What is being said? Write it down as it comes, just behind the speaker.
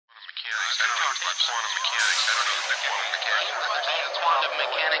Quantum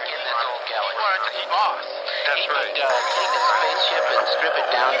mechanic in this old galaxy. What? The boss. He could take a spaceship and strip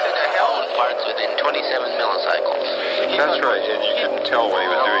it down to the component parts within 27 millicycles. That's right, and you couldn't tell what he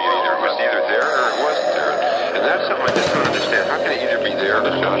was doing. It was either there or it wasn't there. And that's something I just don't understand. How can it either be there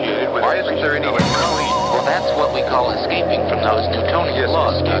or associated with? Why isn't there any between? Well, that's what we call escaping from those Newtonian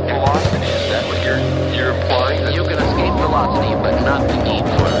laws. Velocity, is that what you're implying? You can escape velocity, but not the need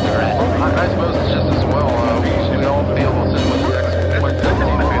for it. I suppose it's just as well. We all be able to with the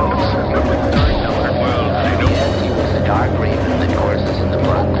density fields. Yes, he was the dark raven that courses in the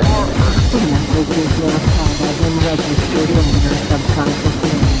blood. The message is your card as in registered in your subconscious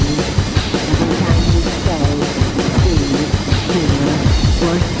mind. Every time you say, see, hear,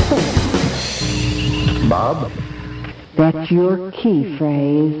 or think. Bob? That's your key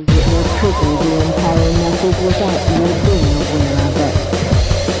phrase. It will trigger the entire message without you being aware of it.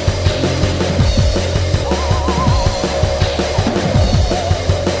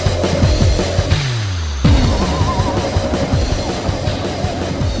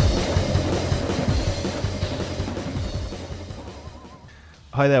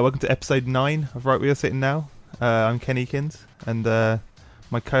 Hi there, welcome to episode 9 of Right Where You're Sitting Now. I'm Ken Eakins, and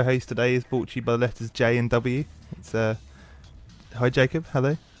my co-host today is brought to you by the letters J and W. It's hi Jacob,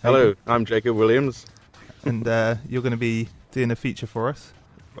 hello. Hello, I'm Jacob Williams. And you're going to be doing a feature for us.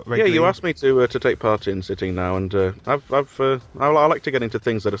 Yeah, you asked me to take part in Sitting Now, and I like to get into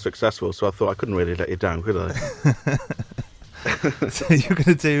things that are successful, so I thought I couldn't really let you down, could I? So you're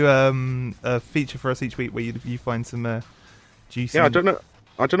going to do a feature for us each week where you find some juicy... Yeah,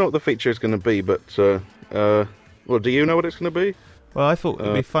 I don't know what the feature is going to be, but well, do you know what it's going to be? Well, I thought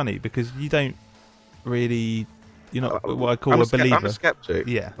it'd be funny because you don't really... You're not what I call a believer. I'm a skeptic.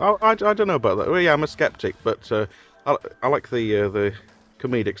 Yeah. I don't know about that. Well, yeah, I'm a skeptic, but I like the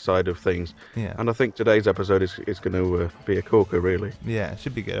comedic side of things. Yeah. And I think today's episode is going to be a corker, really. Yeah, it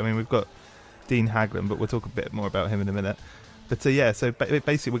should be good. I mean, we've got Dean Haglund, but we'll talk a bit more about him in a minute. But yeah, so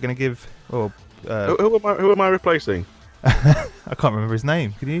basically we're going to give... Well, who am I replacing? I can't remember his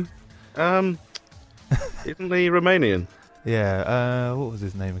name. Can you? Isn't he Romanian? Yeah. What was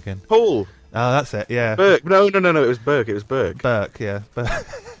his name again? Paul. Oh, that's it. Yeah. Burke. No. It was Burke. Burke. Yeah.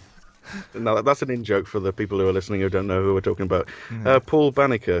 No, that's an in-joke for the people who are listening who don't know who we're talking about. Mm. Paul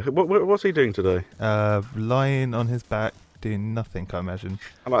Banneker. What's he doing today? Lying on his back, doing nothing, I imagine.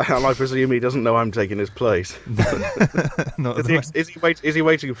 And I presume he doesn't know I'm taking his place. Is he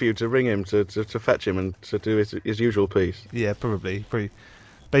waiting for you to ring him to fetch him and to do his usual piece? Yeah, probably.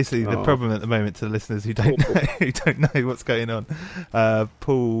 Basically, the problem at the moment to the listeners who don't know what's going on,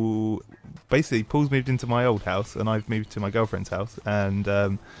 Paul's moved into my old house and I've moved to my girlfriend's house,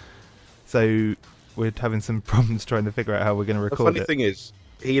 and so we're having some problems trying to figure out how we're going to record it. The funny thing is,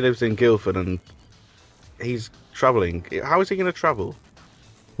 he lives in Guildford and he's travelling. How is he going to travel?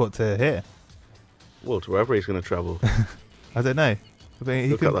 What, to here? Well, to wherever he's going to travel. I don't know. I mean,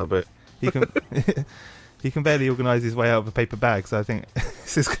 Look at that bit. He can. He can barely organise his way out of a paper bag, so I think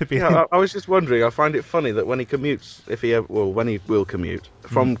this is going to be... Yeah, I was just wondering, I find it funny that when he commutes, when he will commute,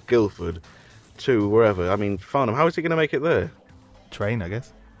 from Guildford to wherever, I mean, Farnham, how is he going to make it there? Train, I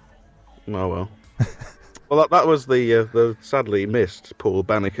guess. Oh, well. Well, that was the sadly missed Paul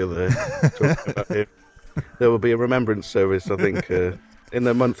Banneker there. Talking about him. There will be a remembrance service, I think, in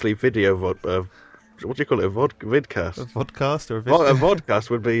the monthly video what do you call it? Vidcast? A vodcast or a vidcast? A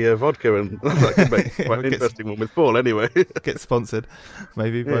vodcast would be vodka, and that could make quite an interesting one with Paul, anyway. Get sponsored,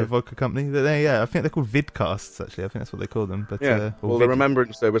 maybe, by a vodka company. But I think they're called vidcasts, actually. I think that's what they call them. But, yeah, the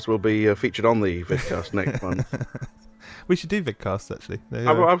remembrance service will be featured on the vidcast next month. We should do vidcasts, actually.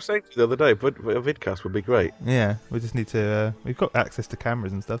 I was saying to you the other day, but a vidcast would be great. Yeah, we just need to... we've got access to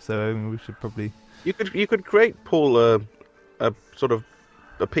cameras and stuff, so we should probably... You could create, Paul, a sort of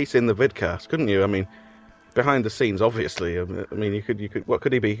a piece in the vidcast, couldn't you? I mean, behind the scenes, obviously. I mean, you could. What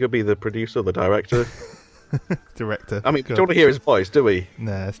could he be? He could be the producer, the director. Director. I mean, we don't want to hear his voice, do we?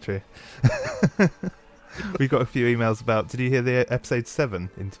 No, that's true. We got a few emails about. Did you hear the episode 7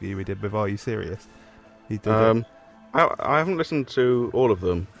 interview we did with Are You Serious? He did. I haven't listened to all of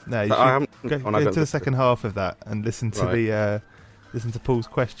them. No, you should go to the second half of that and listen to listen to Paul's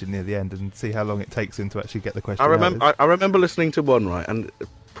question near the end and see how long it takes him to actually get the question. I remember listening to one, right, and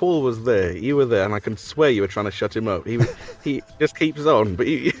Paul was there, you were there, and I can swear you were trying to shut him up. He just keeps on, but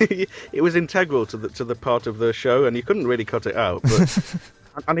it was integral to the part of the show, and you couldn't really cut it out. But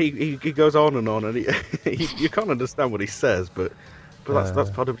and he goes on, and you can't understand what he says, but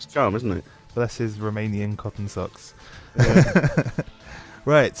that's part of his charm, isn't it? Bless his Romanian cotton socks. Yeah.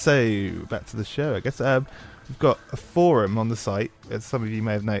 Right, so back to the show, I guess. we've got a forum on the site, as some of you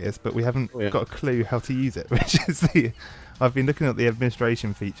may have noticed, but we haven't got a clue how to use it, which is I've been looking at the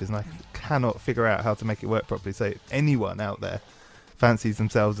administration features and I cannot figure out how to make it work properly. So if anyone out there fancies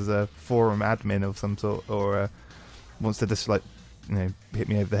themselves as a forum admin of some sort, or wants to just hit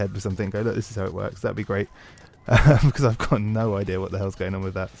me over the head with something, go, look, this is how it works, that'd be great. Because I've got no idea what the hell's going on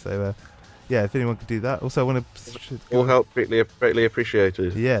with that. So if anyone could do that. Also, I want to all help greatly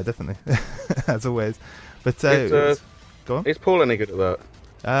appreciated. Yeah, definitely. As always. But go on. Is Paul any good at that?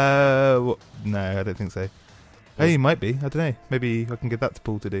 No, I don't think so. Oh, he might be. I don't know. Maybe I can give that to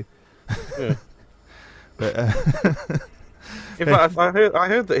Paul to do. Yeah. But in fact, I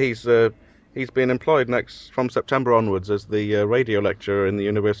heard that he's been employed from September onwards as the radio lecturer in the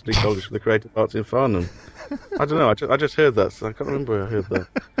University College for the Creative Arts in Farnham. I don't know. I just heard that. So I can't remember where I heard that.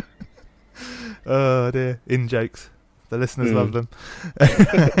 Oh dear, in jokes. The listeners love them.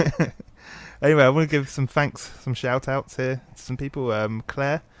 Anyway, I want to give some thanks, some shout outs here to some people.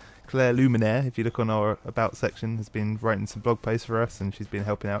 Claire Luminaire, if you look on our About section, has been writing some blog posts for us, and she's been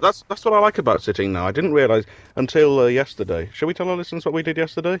helping out. That's what I like about Sitting Now. I didn't realise until yesterday. Shall we tell our listeners what we did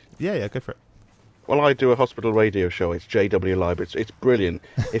yesterday? Yeah, go for it. Well, I do a hospital radio show. It's JW Live. It's brilliant.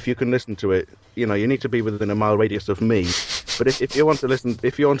 If you can listen to it, you need to be within a mile radius of me. But if you want to listen,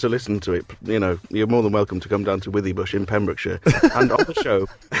 to it, you're more than welcome to come down to Withybush in Pembrokeshire. And on the show,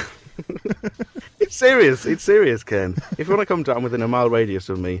 it's serious, Ken. If you want to come down within a mile radius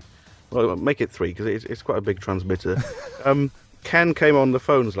of me, well, make it 3 because it's quite a big transmitter. Ken came on the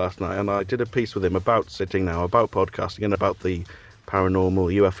phones last night, and I did a piece with him about Sitting Now, about podcasting, and about the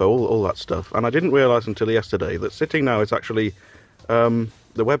paranormal, UFO, all that stuff. And I didn't realise until yesterday that Sitting Now is actually the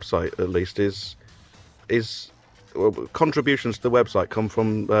website, at least, is contributions to the website come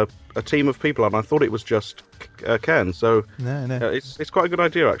from a team of people, and I thought it was just Ken. So no, it's quite a good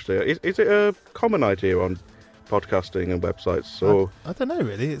idea, actually. Is it a common idea on podcasting and websites, or I don't know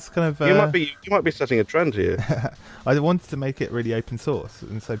really? It's kind of you might be setting a trend here. I wanted to make it really open source,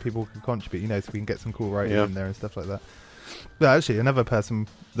 and so people can contribute, so we can get some cool writing in there and stuff like that. But actually, another person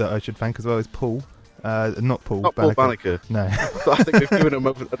that I should thank as well is Paul. Not Paul Banneker. No. I think we've given him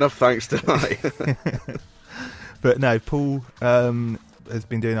enough thanks tonight. But no, Paul has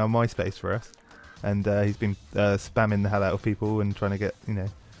been doing our MySpace for us, and he's been spamming the hell out of people and trying to get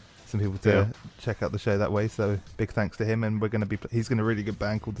some people to check out the show that way. So big thanks to him, and he's going to a really good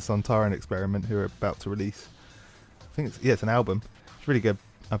band called the Sontaran Experiment, who are about to release. I think it's an album. It's really good.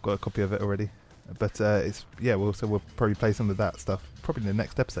 I've got a copy of it already. But we'll probably play some of that stuff probably in the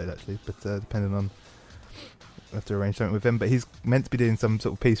next episode actually. But depending on, we'll have to arrange something with him. But he's meant to be doing some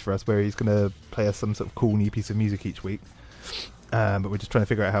sort of piece for us where he's going to play us some sort of cool new piece of music each week. But we're just trying to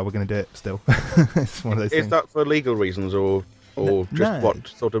figure out how we're going to do it still. It's one of those things. Is that for legal reasons or just what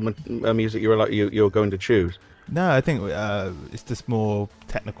sort of music you're going to choose? No, I think it's just more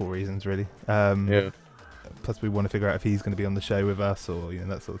technical reasons really. Plus we want to figure out if he's going to be on the show with us or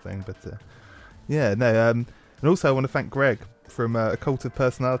that sort of thing. But and also I want to thank Greg from a Cult of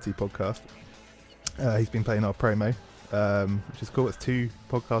Personality podcast. He's been playing our promo, which is cool. It's 2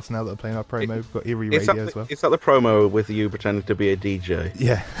 podcasts now that are playing our promo. We've got Eerie Radio as well. Is that the promo with you pretending to be a DJ?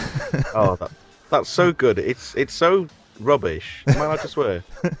 Yeah. Oh, that's so good. It's so rubbish. Am I allowed to swear?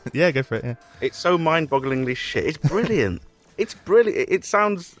 Yeah, go for it. Yeah. It's so mind-bogglingly shit. It's brilliant. It's brilliant. It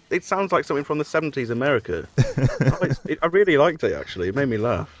sounds like something from the 70s America. I really liked it actually. It made me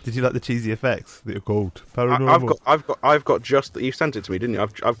laugh. Did you like the cheesy effects that are called paranormal? I've got just you sent it to me, didn't you?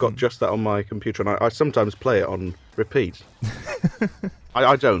 I've got just that on my computer, and I sometimes play it on repeat.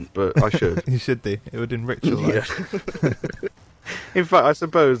 I don't, but I should. You should do. It would enrich your life. Yeah. In fact, I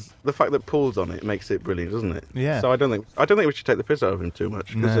suppose the fact that Paul's on it makes it brilliant, doesn't it? Yeah. So I don't think we should take the piss out of him too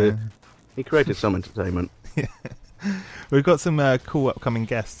much because he created some entertainment. Yeah. We've got some cool upcoming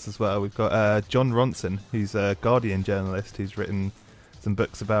guests as well. We've got John Ronson, who's a Guardian journalist who's written some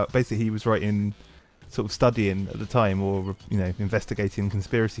books about. Basically, he was writing, sort of studying at the time, or investigating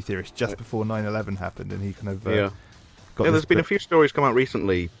conspiracy theories just before 9/11 happened, and he kind of got. There's been a few stories come out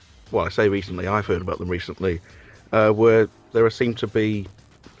recently. Well, I say recently. I've heard about them recently, where there seem to be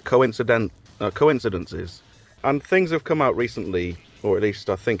coincidences, and things have come out recently, or at least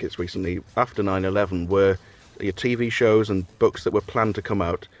I think it's recently after 9/11, where your TV shows and books that were planned to come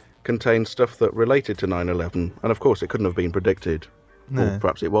out contained stuff that related to 9/11, and of course it couldn't have been predicted. No. Or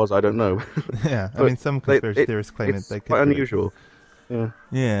perhaps it was, I don't know. Yeah, I mean some conspiracy theorists claim they could. Quite unusual.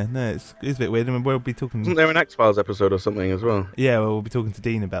 Yeah, no, it's a bit weird. I mean, we'll be talking. Isn't there an X-Files episode or something as well? Yeah, well, we'll be talking to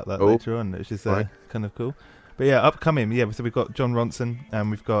Dean about that later on, which is kind of cool. But yeah, upcoming, so we've got John Ronson,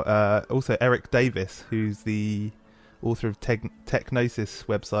 and we've got also Eric Davis, who's the author of Technosis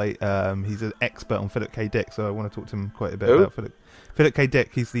website. He's an expert on Philip K. Dick, so I want to talk to him quite a bit about Philip K.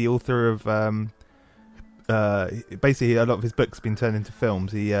 Dick. He's the author of basically a lot of his books have been turned into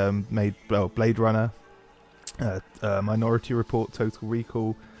films. He made Blade Runner, Minority Report, Total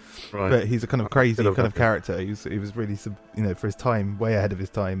Recall. Right. But he's a kind of crazy kind of character. He was really, for his time, way ahead of his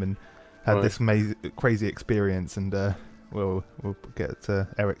time, and had this crazy experience. And we'll get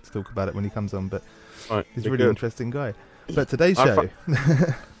Eric to talk about it when he comes on. But he's a really interesting guy. But today's show.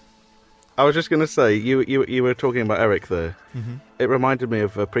 I was just going to say, you were talking about Eric there. Mm-hmm. It reminded me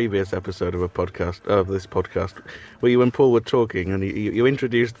of a previous episode of this podcast, where you and Paul were talking, and you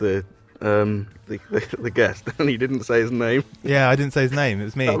introduced the guest, and he didn't say his name. Yeah, I didn't say his name. It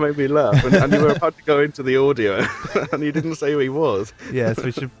was me. That made me laugh. And you were about to go into the audio, and you didn't say who he was. Yeah, so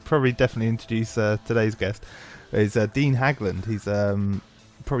we should probably definitely introduce today's guest. Is Dean Haglund. He's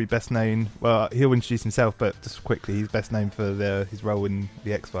probably best known. Well, he'll introduce himself, but just quickly, he's best known for his role in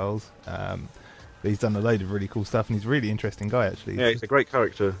the X-Files. He's done a load of really cool stuff, and he's a really interesting guy, actually. Yeah, he's a great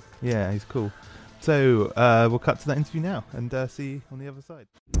character. Yeah, he's cool. So we'll cut to that interview now, and see you on the other side.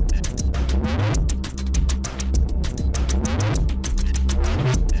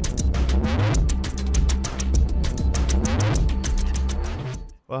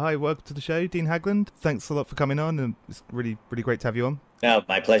 Well, hi, welcome to the show, Dean Haglund. Thanks a lot for coming on, and it's really, really great to have you on. No,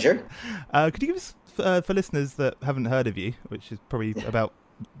 my pleasure. Could you give us, for listeners that haven't heard of you, which is probably about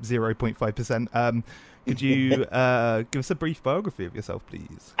 0.5%, could you give us a brief biography of yourself,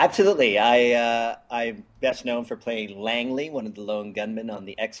 please? Absolutely. I'm best known for playing Langley, one of the lone gunmen on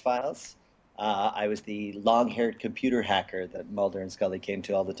the X-Files. I was the long-haired computer hacker that Mulder and Scully came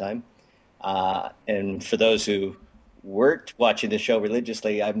to all the time. And for those who weren't watching the show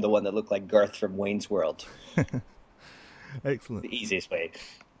religiously, I'm the one that looked like Garth from Wayne's World. Excellent. The easiest way.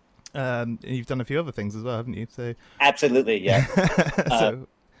 And you've done a few other things as well, haven't you? So absolutely, yeah.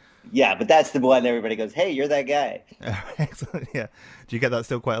 Yeah, but that's the one everybody goes, "Hey, you're that guy." Excellent. Yeah. Do you get that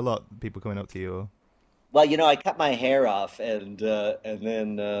still quite a lot? People coming up to you, or? Well, I cut my hair off, and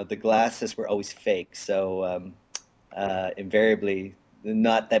then the glasses were always fake, so invariably,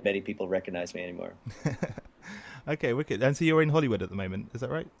 not that many people recognize me anymore. Okay, wicked. And so you're in Hollywood at the moment, is that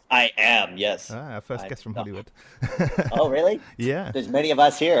right? I am, yes. Our first guest from Hollywood. Oh, really? Yeah. There's many of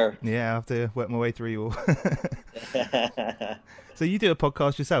us here. Yeah, I have to work my way through you all. So you do a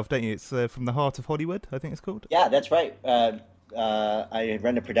podcast yourself, don't you? It's From the Heart of Hollywood, I think it's called. Yeah, that's right. I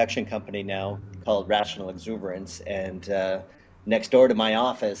run a production company now called Rational Exuberance, and next door to my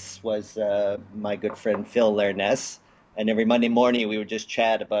office was my good friend Phil Lairness, and every Monday morning we would just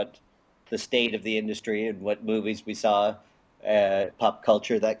chat about the state of the industry and what movies we saw, pop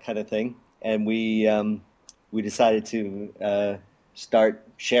culture, that kind of thing. And we decided to start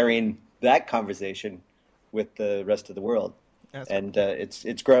sharing that conversation with the rest of the world. And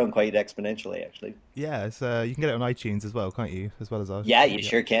it's grown quite exponentially, actually. Yeah, so you can get it on iTunes as well, can't you? As well as ours. Yeah, you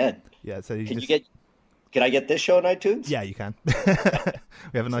sure can. Yeah, so can I get this show on iTunes? Yeah, you can. We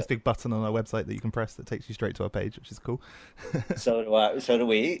have a nice big button on our website that you can press that takes you straight to our page, which is cool. So do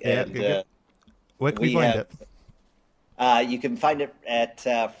we. Yeah, and good. Where can we find it? You can find it at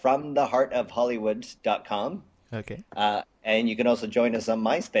fromtheheartofhollywood.com. Okay. And you can also join us on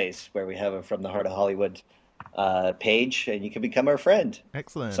MySpace, where we have a From the Heart of Hollywood page, and you can become our friend.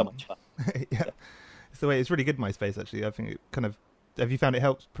 Excellent. So much fun. Yeah. It's really good, MySpace, actually. I think it kind of... Have you found it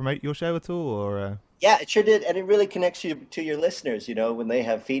helps promote your show at all, or? Yeah, it sure did, and it really connects you to your listeners. When they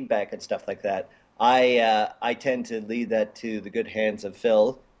have feedback and stuff like that. I tend to leave that to the good hands of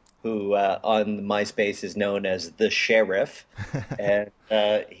Phil, who on MySpace is known as the Sheriff, and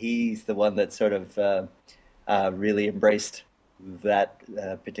he's the one that sort of really embraced that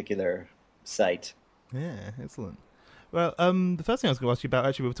particular site. Yeah, excellent. Well, the first thing I was going to ask you about,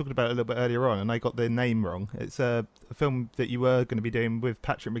 actually, we were talking about it a little bit earlier on, and I got the name wrong. It's a film that you were going to be doing with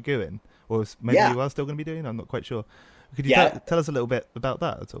Patrick McGoohan, or maybe you are still going to be doing. I'm not quite sure. Could you tell us a little bit about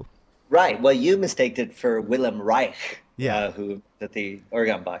that at all? Right. Well, you mistaked it for Willem Reich, yeah, who at the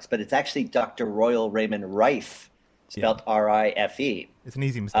Oregon Box, but it's actually Dr. Royal Raymond Rife, spelled R-I-F-E. It's an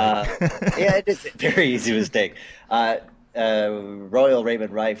easy mistake. Yeah, it is a very easy mistake. Royal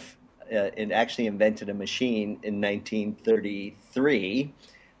Raymond Rife actually invented a machine in 1933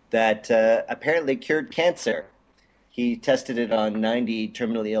 that apparently cured cancer. He tested it on 90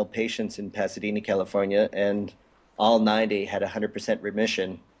 terminally ill patients in Pasadena, California, and all 90 had 100%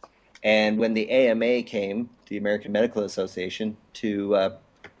 remission. And when the AMA came, the American Medical Association, to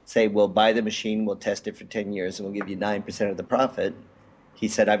say, we'll buy the machine, we'll test it for 10 years, and we'll give you 9% of the profit, he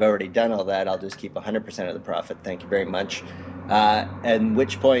said, I've already done all that. I'll just keep 100% of the profit. Thank you very much. At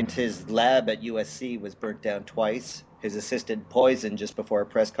which point his lab at USC was burnt down twice, his assistant poisoned just before a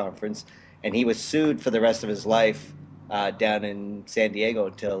press conference, and he was sued for the rest of his life down in San Diego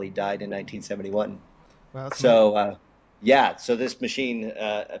until he died in 1971. Wow, that's So, yeah, so this machine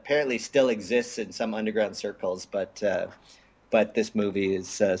apparently still exists in some underground circles, but this movie is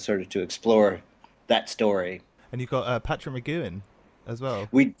sort of to explore that story. And you've got Patrick McGoohan as well.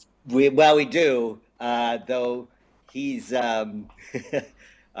 We do, though he's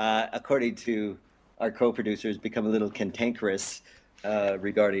according to our co-producers, become a little cantankerous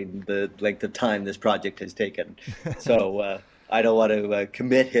regarding the length of time this project has taken. So I don't want to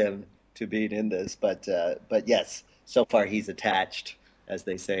commit him to being in this, but yes, so far he's attached, as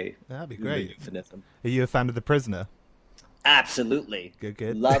they say. That'd be great. Euphemism. Are you a fan of The Prisoner? Absolutely.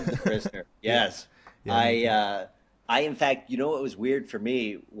 Good. Love The Prisoner. Yes. Yeah, I in fact, you know what was weird for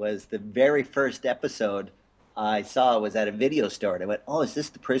me was the very first episode I saw was at a video store, and I went, "Oh, is this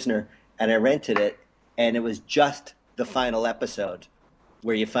The Prisoner?" And I rented it, and it was just the final episode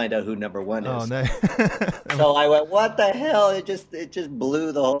where you find out who number one is. Oh no! So I went, "What the hell?" It just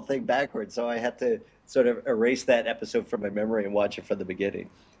blew the whole thing backwards. So I had to sort of erase that episode from my memory and watch it from the beginning.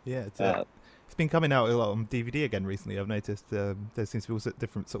 Yeah, it's been coming out a lot on DVD again recently. I've noticed there seems to be also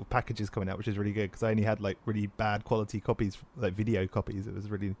different sort of packages coming out, which is really good because I only had like really bad quality copies, like video copies. It was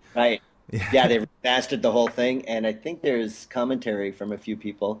really right. Yeah, they remastered the whole thing, and I think there's commentary from a few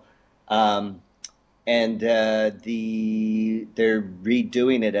people, and they're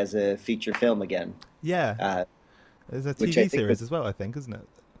redoing it as a feature film again. Yeah, there's a which I TV think series as well, I think, isn't it?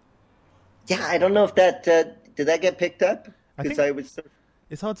 Yeah, I don't know if that did that get picked up because think- I was.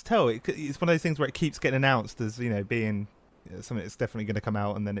 It's hard to tell. It's one of those things where it keeps getting announced as being something that's definitely going to come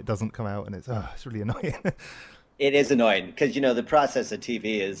out, and then it doesn't come out, and it's really annoying. It is annoying because the process of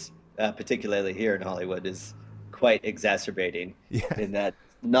TV is, particularly here in Hollywood, is quite exacerbating. Yeah. In that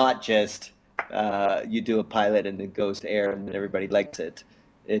not just you do a pilot and it goes to air and everybody likes it.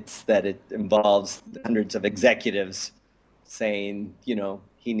 It's that it involves hundreds of executives saying,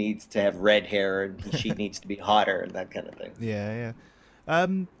 he needs to have red hair and she needs to be hotter and that kind of thing. Yeah.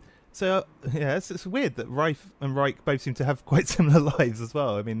 So it's weird that Reif and Reich both seem to have quite similar lives as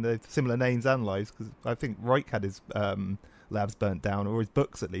well. I mean, they're similar names and lives because I think Reich had his labs burnt down, or his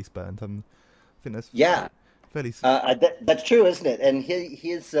books at least burnt. I think that's fairly. That's true, isn't it? And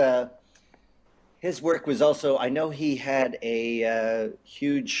his work was also. I know he had a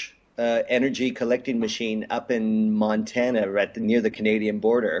huge energy collecting machine up in Montana, near the Canadian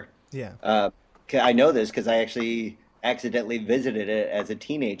border. Yeah. I know this because I actually accidentally visited it as a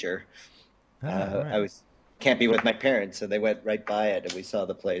teenager. Right. I was camping with my parents, so they went right by it, and we saw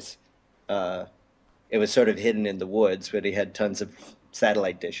the place. It was sort of hidden in the woods, but he had tons of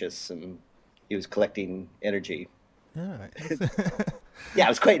satellite dishes, and he was collecting energy. All right. Yeah, it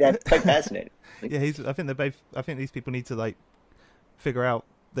was quite fascinating. Yeah, I think these people need to figure out.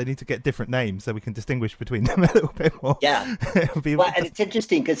 They need to get different names so we can distinguish between them a little bit more. Yeah. And it's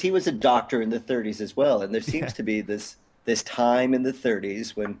interesting because he was a doctor in the 30s as well, and there seems to be this time in the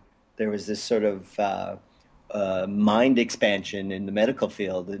 30s when there was this sort of mind expansion in the medical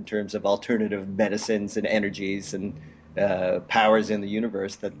field in terms of alternative medicines and energies and powers in the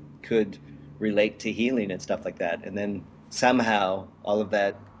universe that could relate to healing and stuff like that. And then somehow all of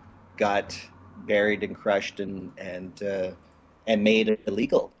that got buried and crushed and made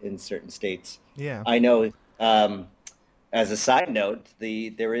illegal in certain states. Yeah. I know, as a side note,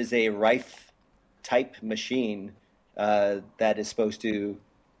 there is a Reif type machine that is supposed to,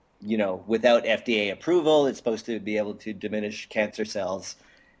 without FDA approval, it's supposed to be able to diminish cancer cells.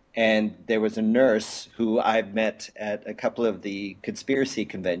 And there was a nurse who I've met at a couple of the conspiracy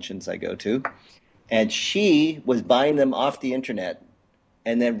conventions I go to, and she was buying them off the internet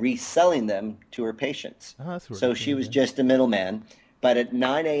and then reselling them to her patients. Oh, that's really so she was just a middleman. But at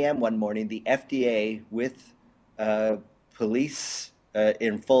 9 a.m. one morning, the FDA, with police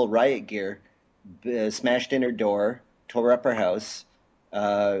in full riot gear, smashed in her door, tore up her house,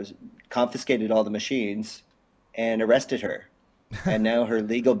 confiscated all the machines, and arrested her. And now her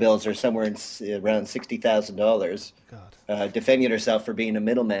legal bills are somewhere around $60,000. God. Defending herself for being a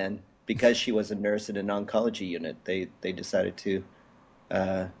middleman because she was a nurse in an oncology unit. They decided to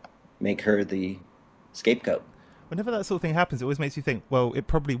make her the scapegoat. Whenever that sort of thing happens, it always makes you think, well, it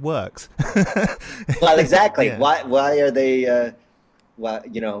probably works. Well, exactly. Yeah. Why are they?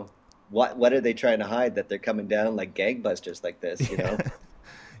 What are they trying to hide that they're coming down like gangbusters like this?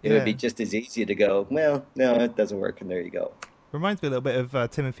 It would be just as easy to go, well, no, it doesn't work, and there you go. Reminds me a little bit of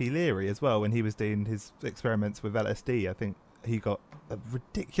Timothy Leary as well when he was doing his experiments with LSD. I think he got a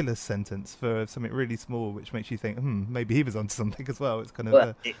ridiculous sentence for something really small, which makes you think, maybe he was onto something as well. It's kind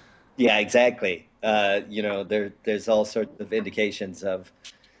of Yeah, exactly. There's all sorts of indications of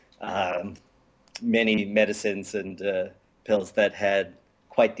um, many medicines and pills that had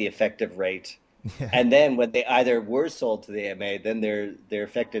quite the effective rate. Yeah, And then when they either were sold to the AMA, then their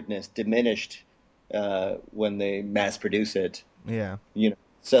effectiveness diminished when they mass produce it. yeah,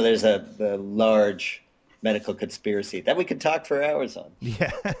 So there's a large medical conspiracy that we could talk for hours on.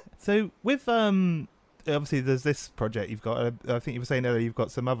 yeah. So with obviously there's this project you've got. I think you were saying earlier you've got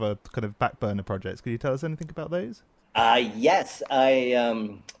some other kind of back burner projects. Could you tell us anything about those? Yes,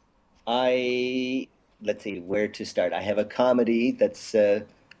 I let's see where to start. I have a comedy that's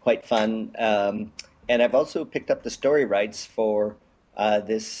quite fun, and I've also picked up the story rights for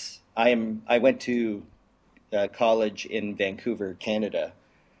this. I went to college in Vancouver, Canada,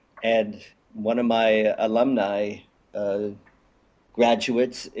 and one of my alumni uh,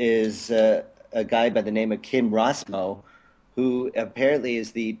 graduates is a guy by the name of Kim Rossmo, who apparently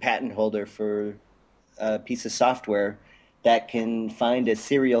is the patent holder for a piece of software that can find a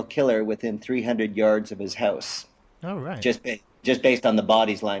serial killer within 300 yards of his house, Oh right. just based on the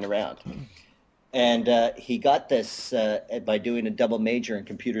bodies lying around. And he got this by doing a double major in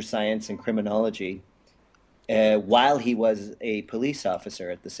computer science and criminology while he was a police officer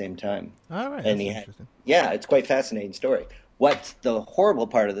at the same time. All right. And That's he had, interesting. yeah, it's quite fascinating story. What's the horrible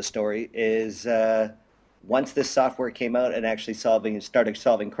part of the story is once this software came out and actually started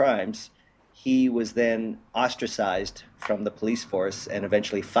solving crimes, he was then ostracized from the police force and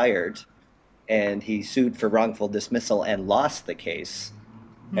eventually fired. And he sued for wrongful dismissal and lost the case.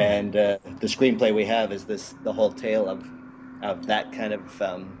 And the screenplay we have is the whole tale of that kind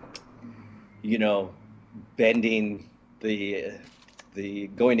of you know bending the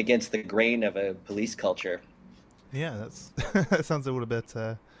going against the grain of a police culture. Yeah, that's that sounds a little bit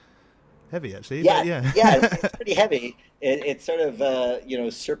heavy actually. Yeah, But yeah. yeah, it's pretty heavy. It's sort of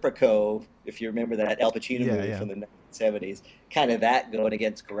Serpico, if you remember that Al Pacino Yeah, movie yeah. from the 1970s, kind of that going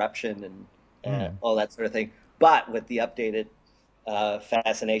against corruption and Mm. all that sort of thing, but with the updated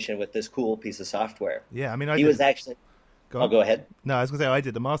fascination with this cool piece of software. Yeah, I mean, He was actually. Go Oh, on. go ahead. No, I was going to say I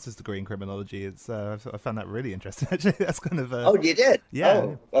did a master's degree in criminology. It's I found that really interesting. Actually, that's kind of Oh, you did?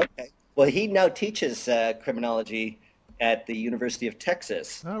 Yeah. Oh, okay. Well, he now teaches criminology at the University of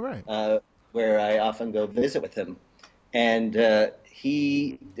Texas, oh right. where I often go visit with him. And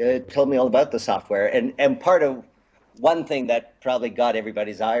he told me all about the software. And part of one thing that probably got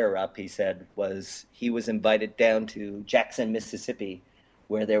everybody's ire up, he said, was he was invited down to Jackson, Mississippi,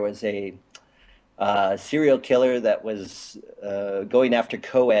 where there was a serial killer that was going after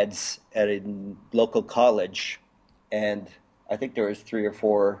co-eds at a local college. And I think there was 3 or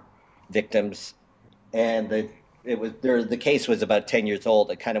 4 victims. And the case was about 10 years old.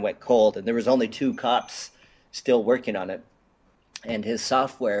 It kind of went cold. And there was only 2 cops still working on it. And his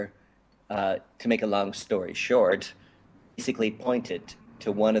software, to make a long story short, basically pointed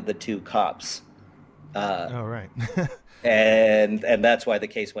to one of the 2 cops, Oh right. and that's why the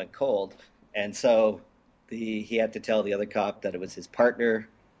case went cold. And so he had to tell the other cop that it was his partner,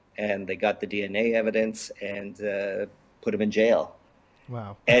 and they got the DNA evidence and put him in jail.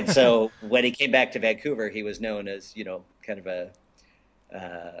 Wow. And so when he came back to Vancouver, he was known as kind of a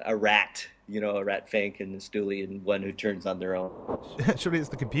rat, a rat fank and a stoolie and one who turns on their own. Surely it's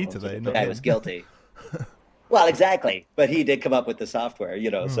the computer though. The Not guy him. was guilty. Well, exactly, but he did come up with the software,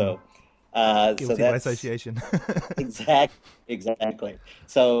 so Guilty so by that's association. exactly.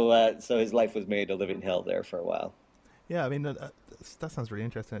 So his life was made a living hell there for a while. Yeah, I mean that sounds really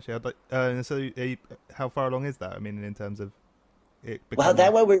interesting actually. I'd like, so how far along is that? I mean, in terms of it Well, becoming...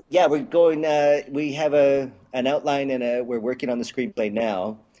 that one we're going. We have an outline and we're working on the screenplay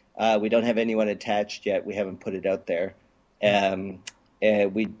now. We don't have anyone attached yet. We haven't put it out there. And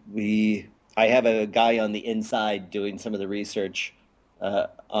I have a guy on the inside doing some of the research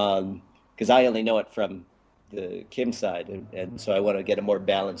on, because I only know it from the Kim side, and so I want to get a more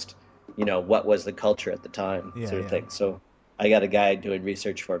balanced, what was the culture at the time, Yeah, sort of yeah. thing. So I got a guy doing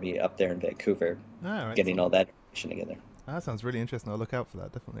research for me up there in Vancouver, Oh, right, getting all that information together. that sounds really interesting. I'll look out for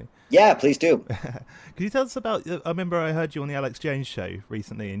that definitely. Yeah, please do. Could you tell us about? I remember I heard you on the Alex Jones show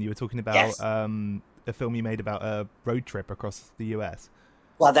recently, and you were talking about Yes. a film you made about a road trip across the US.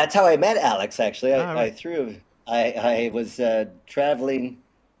 Well, that's how I met Alex. Actually, Ah, right. I was traveling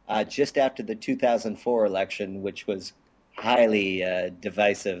just after the 2004 election, which was highly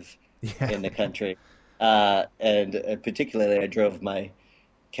divisive Yeah. in the country, and particularly I drove my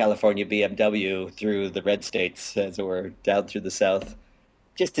California BMW through the red states, as it were, down through the South,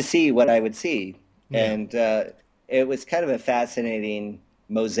 just to see what I would see, Yeah. and it was kind of a fascinating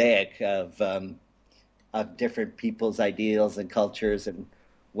mosaic of different people's ideals and cultures and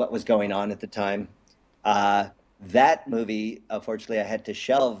what was going on at the time. That movie, unfortunately, I had to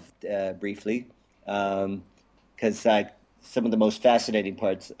shelve briefly because some of the most fascinating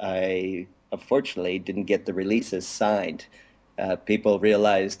parts, I unfortunately didn't get the releases signed. People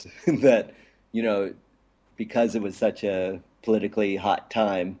realized that, because it was such a politically hot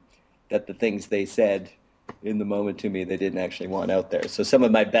time, that the things they said in the moment to me, they didn't actually want out there. So some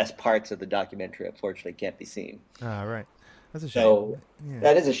of my best parts of the documentary, unfortunately, can't be seen. Ah, right. That's a shame. So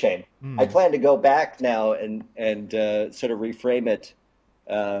that is a shame. I plan to go back now and sort of reframe it,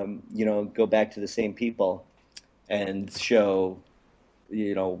 go back to the same people and show,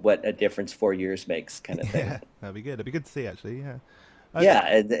 what a difference 4 years makes kind of thing. Yeah, that'd be good. It'd be good to see, actually,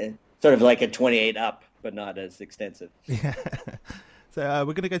 yeah. Sort of like a 28 up, but not as extensive. Yeah. So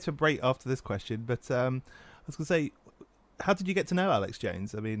we're going to go to a break after this question, but I was going to say, how did you get to know Alex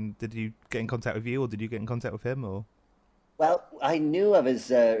Jones? I mean, did you get in contact with you, or did you get in contact with him, or? Well, I knew of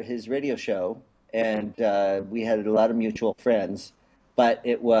his radio show, and we had a lot of mutual friends, but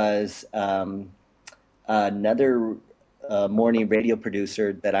it was another morning radio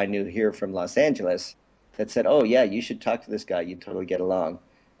producer that I knew here from Los Angeles that said, "Oh, yeah, you should talk to this guy. You'd totally get along."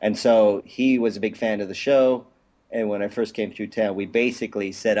 And so he was a big fan of the show, and when I first came through town, we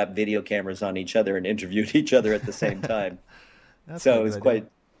basically set up video cameras on each other and interviewed each other at the same time. So it was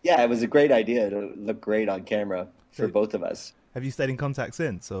it was a great idea. It looked great on camera for both of us. Have you stayed in contact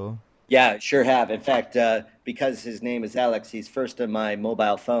since, or? Yeah, sure have. In fact, because his name is Alex, he's first on my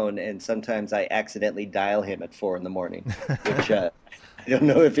mobile phone, and sometimes I accidentally dial him at 4 a.m, which I don't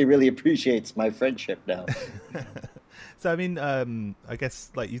know if he really appreciates my friendship now. So, I mean, I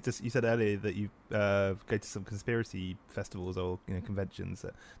guess, like you said earlier that you go to some conspiracy festivals or conventions.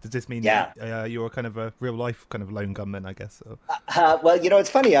 Does this mean that you're kind of a real life kind of lone gunman, I guess? Or? Well, it's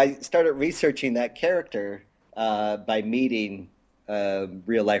funny. I started researching that character by meeting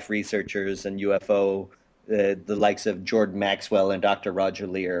real life researchers and UFO, the likes of Jordan Maxwell and Dr. Roger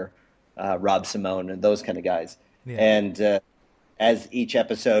Lear, Rob Simone, and those kind of guys. Yeah. And as each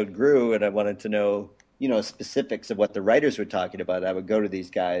episode grew, and I wanted to know, specifics of what the writers were talking about, I would go to these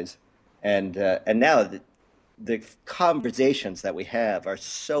guys, and now the conversations that we have are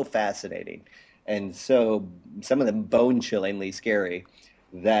so fascinating, and so some of them bone-chillingly scary,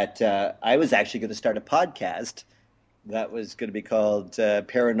 that I was actually going to start a podcast that was going to be called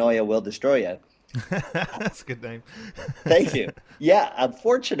Paranoia Will Destroy You. That's a good name. Thank you. Yeah,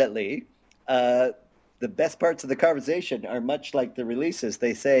 unfortunately, the best parts of the conversation are much like the releases.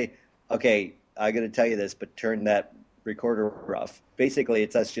 They say, okay, I'm going to tell you this, but turn that recorder off. Basically,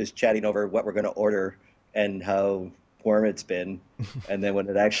 it's us just chatting over what we're going to order and how warm it's been. And then when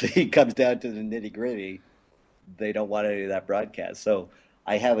it actually comes down to the nitty-gritty, they don't want any of that broadcast. So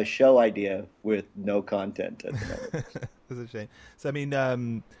I have a show idea with no content at the moment. That's a shame. So, I mean,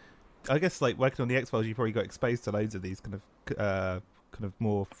 I guess, like, working on the X-Files, you probably got exposed to loads of these kind of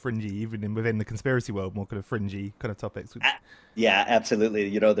more fringy, even within the conspiracy world, more kind of fringy kind of topics. Yeah,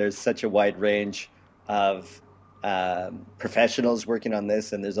 absolutely. There's such a wide range of professionals working on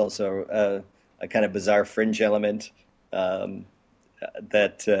this, and there's also a kind of bizarre fringe element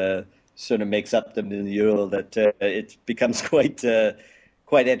that sort of makes up the milieu that it becomes quite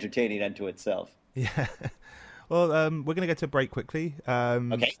entertaining unto itself. Yeah. Well, we're going to go to a break quickly,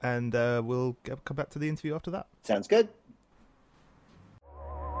 okay, and we'll come back to the interview after that. Sounds good.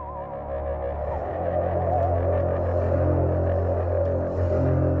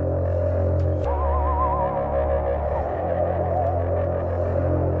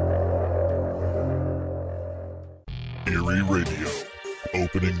 Eerie Radio,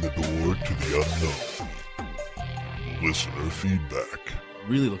 opening the door to the unknown. Listener feedback.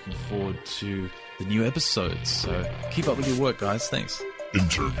 Really looking forward to the new episodes, so keep up with your work, guys. Thanks.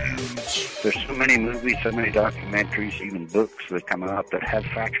 Interviews. There's so many movies, so many documentaries, even books that come out that have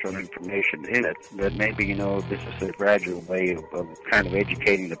factual information in it that maybe, this is a gradual way of kind of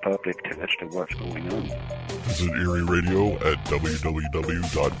educating the public as to what's going on. Visit Eerie Radio at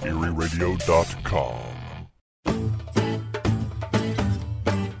www.eerieradio.com.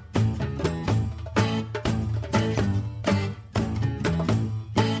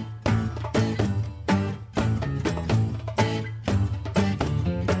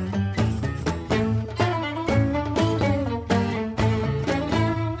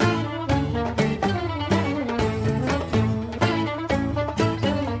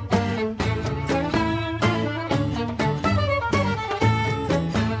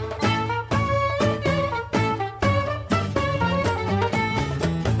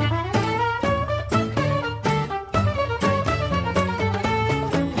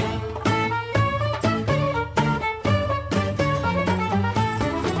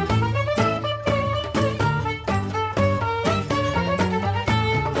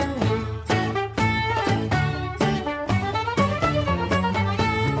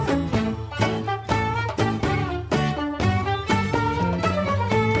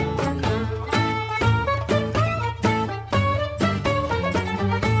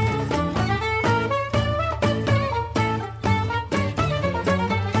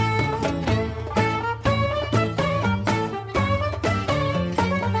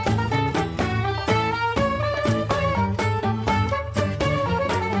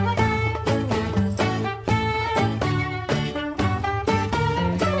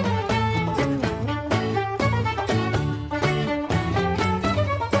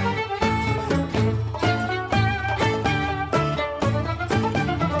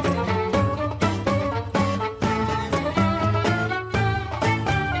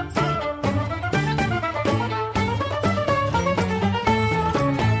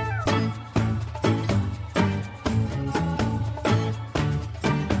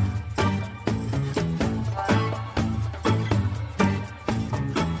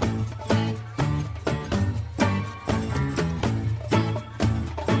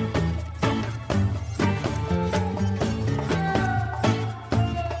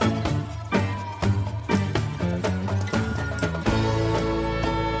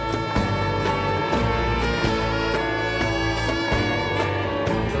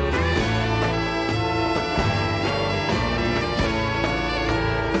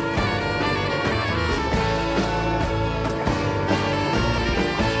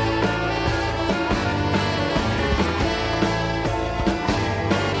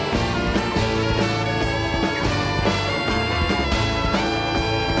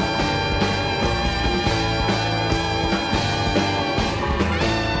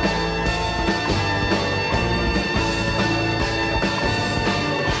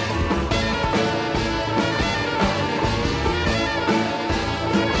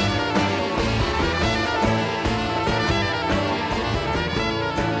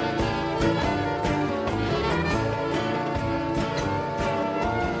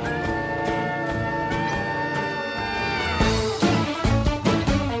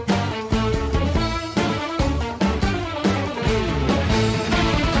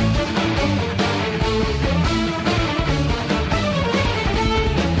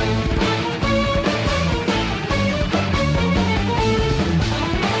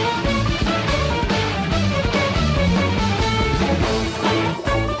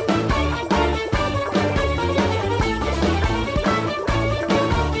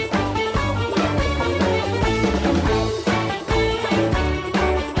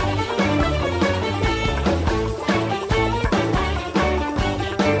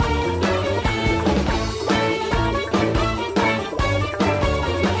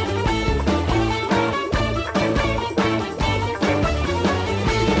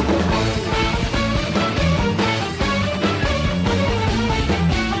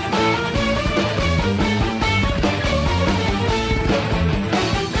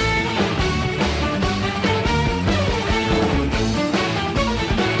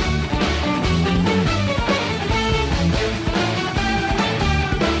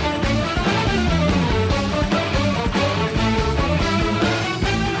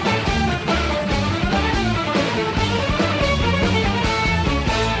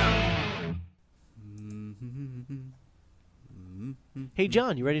 Hey,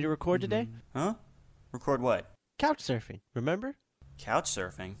 John, you ready to record today? Huh? Record what? Couch surfing, remember? Couch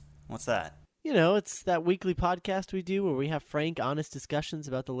surfing? What's that? You know, it's that weekly podcast we do where we have frank, honest discussions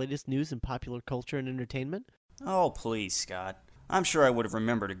about the latest news in popular culture and entertainment. Oh, please, Scott. I'm sure I would have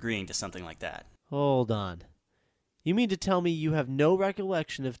remembered agreeing to something like that. Hold on. You mean to tell me you have no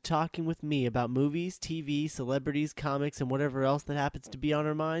recollection of talking with me about movies, TV, celebrities, comics, and whatever else that happens to be on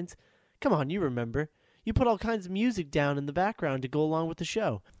our minds? Come on, you remember. You put all kinds of music down in the background to go along with the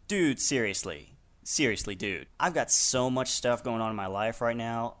show. Dude, seriously. Seriously, dude. I've got so much stuff going on in my life right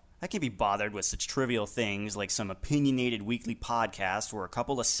now. I can't be bothered with such trivial things like some opinionated weekly podcast where a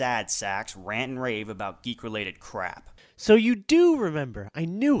couple of sad sacks rant and rave about geek-related crap. So you do remember. I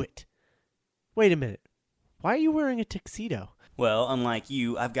knew it. Wait a minute. Why are you wearing a tuxedo? Well, unlike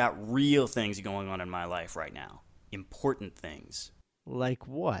you, I've got real things going on in my life right now. Important things. Like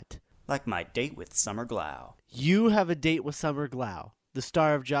what? Like my date with Summer Glau. You have a date with Summer Glau, the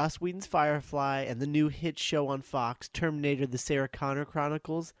star of Joss Whedon's Firefly and the new hit show on Fox, Terminator: The Sarah Connor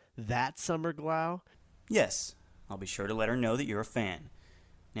Chronicles. That Summer Glau? Yes. I'll be sure to let her know that you're a fan.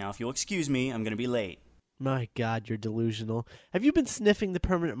 Now, if you'll excuse me, I'm going to be late. My God, you're delusional. Have you been sniffing the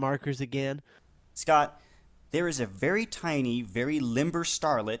permanent markers again? Scott, there is a very tiny, very limber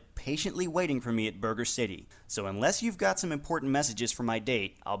starlet patiently waiting for me at Burger City. So unless you've got some important messages for my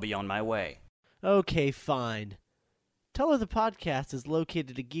date, I'll be on my way. Okay, fine. Tell her the podcast is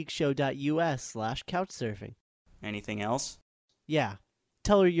located at geekshow.us/couchsurfing. Anything else? Yeah.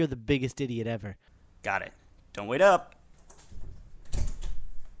 Tell her you're the biggest idiot ever. Got it. Don't wait up.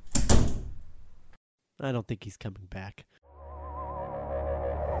 I don't think he's coming back.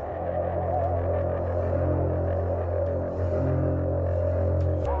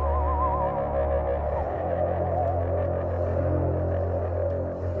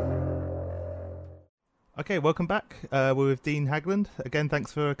 Okay, welcome back. We're with Dean Hagland. Again,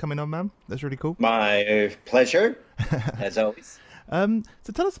 thanks for coming on, man. That's really cool. My pleasure, as always. So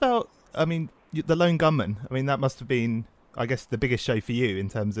tell us about, The Lone Gunman. I mean, that must have been, I guess, the biggest show for you in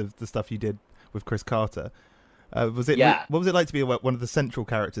terms of the stuff you did with Chris Carter. Was it? Yeah. What was it like to be one of the central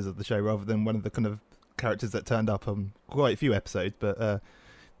characters of the show rather than one of the kind of characters that turned up on quite a few episodes? But,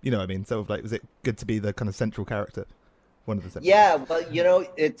 you know what I mean? Sort of like, was it good to be the kind of central character? One of the central characters? Well, you know,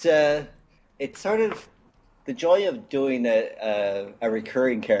 it's sort of the joy of doing a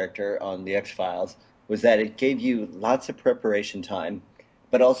recurring character on the X-Files was that it gave you lots of preparation time,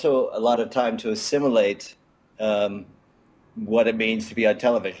 but also a lot of time to assimilate what it means to be on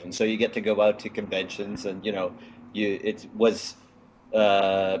television. So you get to go out to conventions, and it was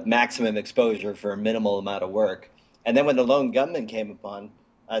maximum exposure for a minimal amount of work. And then when The Lone Gunman came upon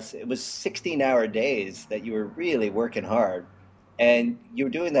us, it was 16-hour days that you were really working hard, and you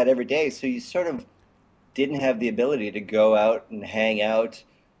were doing that every day. So you sort of didn't have the ability to go out and hang out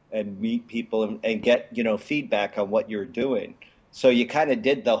and meet people and get, feedback on what you're doing. So you kind of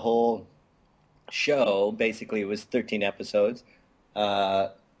did the whole show. Basically, it was 13 episodes,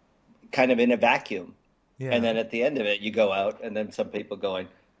 kind of in a vacuum. Yeah. And then at the end of it, you go out, and then some people going,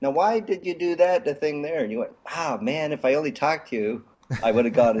 now, why did you do that, the thing there? And you went, wow, man, if I only talked to you, I would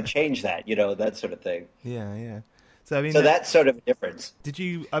have gone and changed that, that sort of thing. Yeah. So that's sort of a difference. Did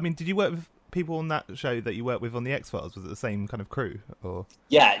you work with people on that show that you worked with on the X-Files? Was it the same kind of crew? Or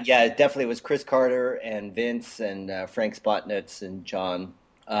Yeah, it definitely was Chris Carter and Vince and Frank Spotnitz and John.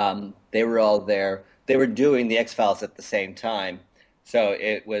 They were all there. They were doing the X-Files at the same time. So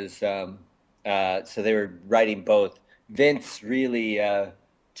it was, so they were writing both. Vince really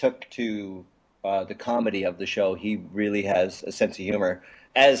took to the comedy of the show. He really has a sense of humor.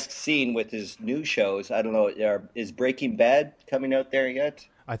 As seen with his new shows, I don't know, is Breaking Bad coming out there yet?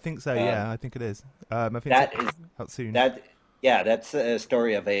 I think so, yeah. I think it is. I think that it's is out soon. That's a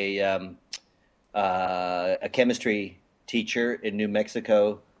story of a chemistry teacher in New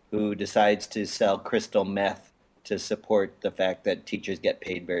Mexico who decides to sell crystal meth to support the fact that teachers get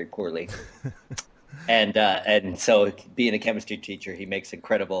paid very poorly. And so, being a chemistry teacher, he makes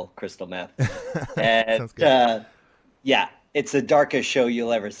incredible crystal meth. And it's the darkest show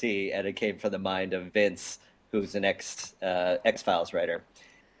you'll ever see, and it came from the mind of Vince, who's an X-Files writer.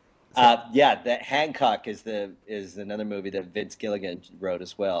 The Hancock is another movie that Vince Gilligan wrote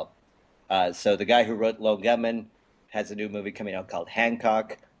as well. So the guy who wrote Lone Gunman has a new movie coming out called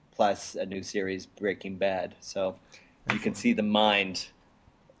Hancock, plus a new series, Breaking Bad. So you can see the mind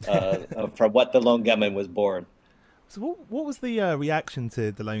from what the Lone Gunman was born. So what was the reaction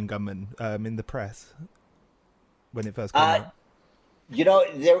to the Lone Gunman in the press when it first came out? It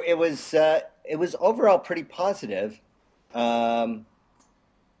was overall pretty positive. I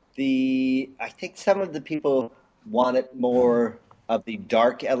think some of the people wanted more of the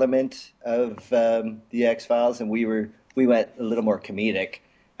dark element of the X-Files, and we went a little more comedic.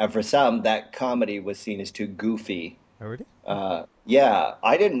 And for some, that comedy was seen as too goofy. Oh, really? Yeah,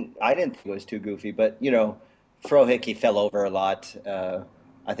 I didn't think it was too goofy, but Frohickey fell over a lot.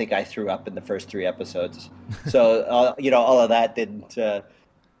 I think I threw up in the first 3 episodes. So all of that didn't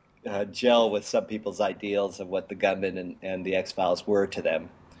gel with some people's ideals of what the Gunman and the X-Files were to them.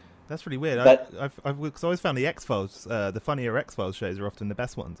 That's really weird. But, I've always found the X-Files, the funnier X-Files shows are often the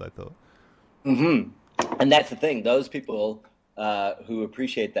best ones, I thought. Mm-hmm. And that's the thing. Those people who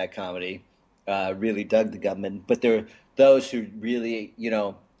appreciate that comedy really dug the Gunman. But there are those who really,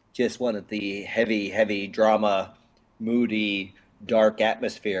 just wanted the heavy, heavy drama, moody, dark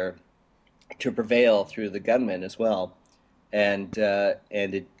atmosphere to prevail through the Gunman as well. And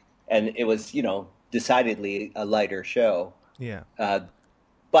it was, decidedly a lighter show. Yeah.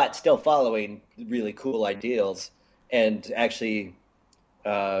 But still following really cool ideals and actually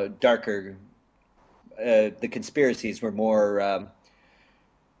darker. The conspiracies were more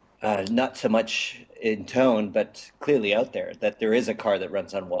not so much in tone, but clearly out there. That there is a car that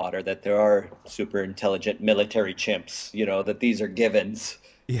runs on water. That there are super intelligent military chimps. That these are givens,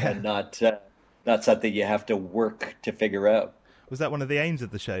 and not something you have to work to figure out. Was that one of the aims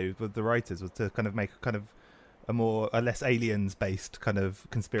of the show with the writers, was to kind of make a less aliens based kind of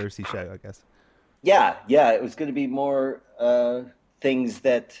conspiracy show, I guess? Yeah, it was going to be more things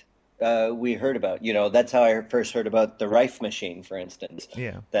that we heard about. That's how I first heard about the Rife machine, for instance.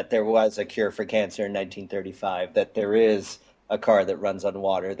 Yeah. That there was a cure for cancer in 1935, that there is a car that runs on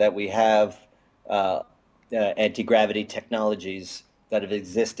water, that we have anti-gravity technologies that have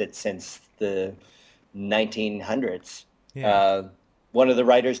existed since the 1900s. Yeah. One of the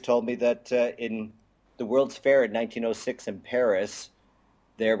writers told me that in the World's Fair in 1906 in Paris,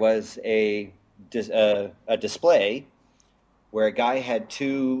 there was a display where a guy had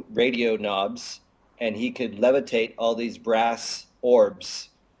 2 radio knobs, and he could levitate all these brass orbs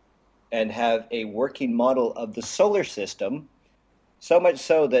and have a working model of the solar system, so much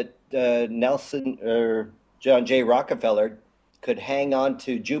so that John J. Rockefeller could hang on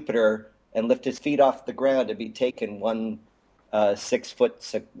to Jupiter and lift his feet off the ground and be taken one 6-foot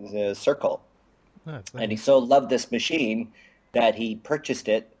circle. Oh, and he so loved this machine that he purchased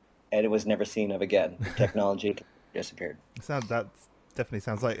it, and it was never seen of again. The technology disappeared. That definitely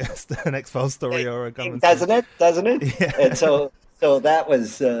sounds like an X-Files story or a government. Doesn't it? Yeah. And so that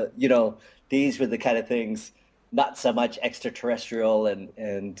was, these were the kind of things, not so much extraterrestrial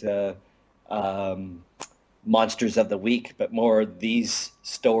and monsters of the week, but more these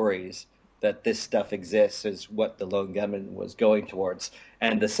stories that this stuff exists is what the Lone Gunman was going towards.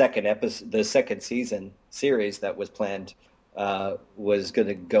 And the second season series that was planned was going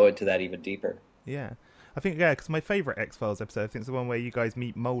to go into that even deeper. Yeah. I think, because my favourite X-Files episode, I think, is the one where you guys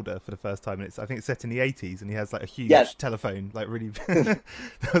meet Mulder for the first time, and I think it's set in the 80s, and he has like a huge telephone, like really.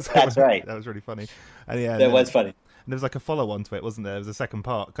 That's right. That was really funny. And yeah, that was funny. And there was like a follow-on to it, wasn't there? There was a second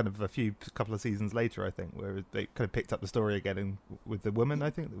part, kind of couple of seasons later, I think, where they kind of picked up the story again, and with the woman, I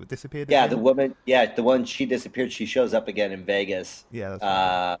think, that disappeared. Yeah, the woman. Yeah, the one, she disappeared. She shows up again in Vegas. Yeah, that's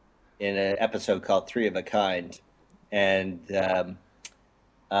right. In an episode called 3 of a Kind, and and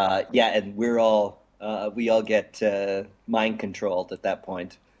we're all. We all get mind controlled at that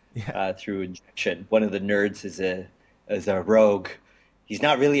point through injection. One of the nerds is a rogue. He's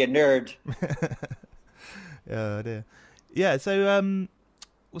not really a nerd. Oh dear. Yeah. So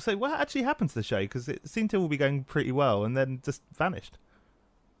what actually happened to the show? Because it seemed to all be going pretty well, and then just vanished.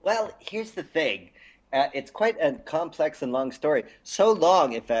 Well, here's the thing. It's quite a complex and long story. So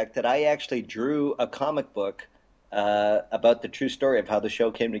long, in fact, that I actually drew a comic book about the true story of how the show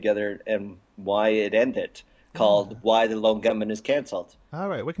came together and why it ended, called "Why the Lone Gunman is Cancelled." All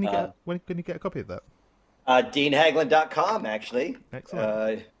right, where can you get a copy of that? DeanHaglund.com, actually.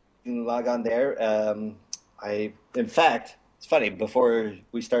 Excellent. You can log on there. In fact, it's funny. Before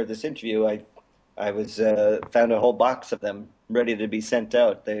we started this interview, I was found a whole box of them ready to be sent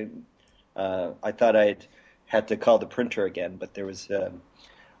out. I thought I'd had to call the printer again, but there was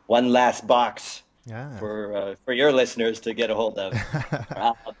one last box. Yeah. For your listeners to get a hold of.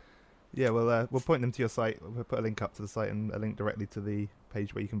 Yeah, we'll point them to your site. We'll put a link up to the site and a link directly to the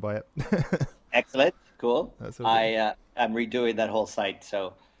page where you can buy it. Excellent, cool. I'm redoing that whole site,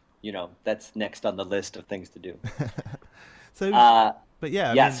 so that's next on the list of things to do. So, but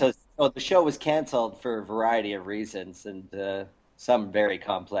yeah, I mean... So the show was canceled for a variety of reasons, and some very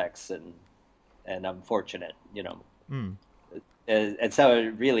complex and unfortunate, and so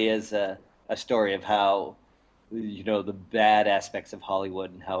it really is a story of how, the bad aspects of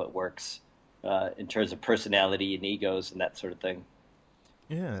Hollywood and how it works in terms of personality and egos and that sort of thing.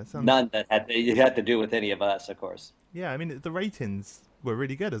 Yeah, that sounds... None that had to do with any of us, of course. Yeah, I mean, the ratings were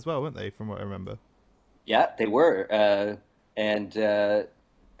really good as well, weren't they, from what I remember? Yeah, they were. And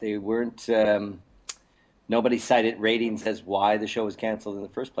they weren't... nobody cited ratings as why the show was canceled in the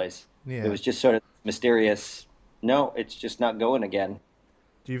first place. Yeah. It was just sort of mysterious. No, it's just not going again.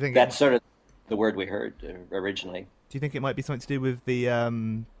 Do you think that's sort of the word we heard originally? Do you think it might be something to do with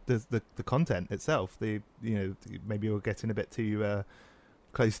the content itself? Maybe you're getting a bit too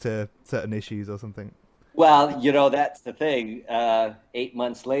close to certain issues or something. Well, that's the thing. 8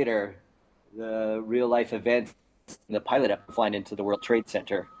 months later, the real life events, the pilot up flying into the World Trade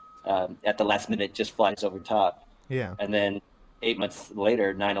Center at the last minute just flies over top. Yeah. And then 8 months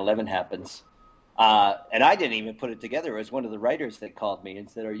later, 9/11 happens. And I didn't even put it together. It was one of the writers that called me and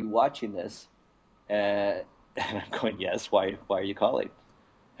said, "Are you watching this?" And I'm going, "Yes. Why are you calling?"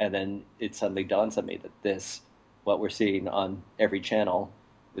 And then it suddenly dawns on me that what we're seeing on every channel,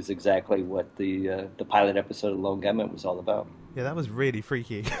 is exactly what the pilot episode of Lone Gunmen was all about. Yeah, that was really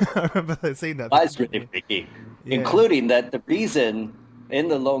freaky. I remember seeing that. That was really freaky. Yeah. Including that the reason, in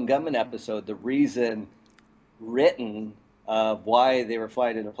the Lone Gunmen episode, the reason written of why they were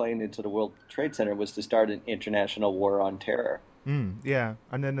flying in a plane into the World Trade Center was to start an international war on terror. Yeah,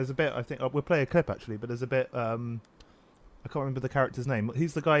 and then there's a bit, I think, we'll play a clip actually, but there's a bit, I can't remember the character's name.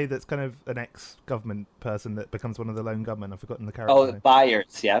 Who's the guy that's kind of an ex-government person that becomes one of the Lone Gunmen? I've forgotten the character's name.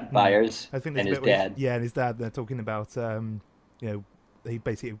 Byers, yeah, Byers, I think and his dad. And his dad, they're talking about, he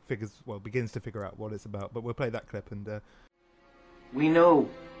basically begins to figure out what it's about, but we'll play that clip and... We know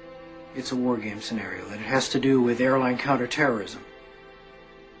it's a war game scenario, that it has to do with airline counterterrorism.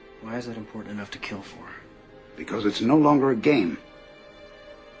 Why is that important enough to kill for? Because it's no longer a game.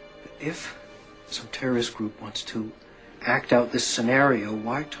 But if some terrorist group wants to act out this scenario,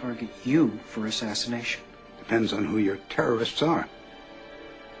 why target you for assassination? Depends on who your terrorists are.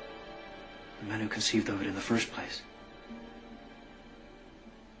 The men who conceived of it in the first place.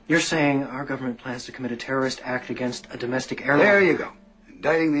 You're saying our government plans to commit a terrorist act against a domestic airline? There you go.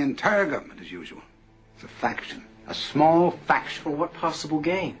 Indicting the entire government as usual. It's a faction. A small faction. For what possible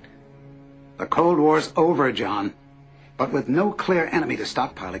gain? The Cold War's over, John. But with no clear enemy to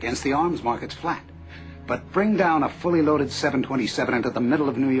stockpile against, the arms market's flat. But bring down a fully loaded 727 into the middle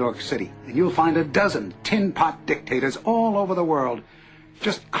of New York City, and you'll find a dozen tin-pot dictators all over the world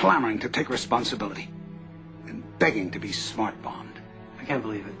just clamoring to take responsibility and begging to be smart-bombed. I can't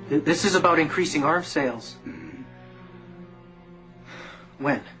believe it. This is about increasing arms sales. Mm-hmm.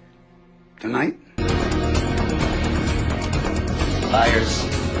 When? Tonight. Byers,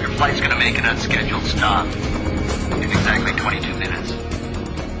 your flight's gonna make an unscheduled stop in exactly 22 minutes.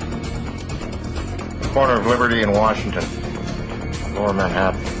 Corner of Liberty and Washington. Lower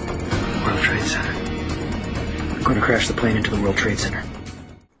Manhattan. World Trade Center. We're going to crash the plane into the World Trade Center.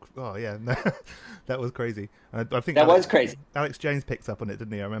 Oh, yeah. That was crazy. I think that was crazy. Alex Jones picked up on it,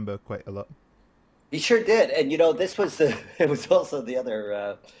 didn't he? I remember quite a lot. He sure did. And, this was it was also the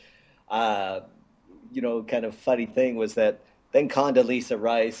other, kind of funny thing was that then Condoleezza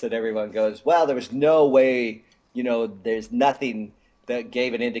Rice and everyone goes, well, there was no way, there's nothing that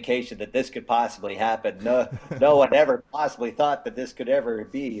gave an indication that this could possibly happen. No one ever possibly thought that this could ever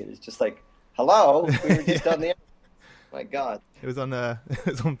be. It's just like, hello, we were just on the... My God. It was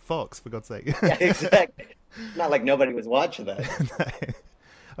on Fox, for God's sake. Yeah, exactly. Not like nobody was watching that. No.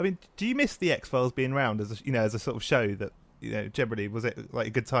 I mean, do you miss the X-Files being around as a sort of show that, generally, was it like a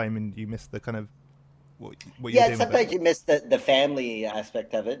good time and you missed the kind of what you Yeah, doing sometimes you miss the family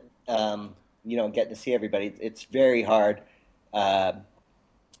aspect of it. Getting to see everybody. It's very hard to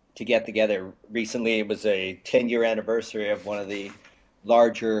get together. Recently, it was a 10-year anniversary of one of the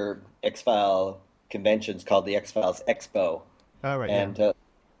larger X-File conventions called the X-Files Expo. Oh, right. And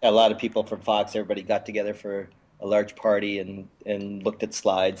a lot of people from Fox, everybody got together for a large party and looked at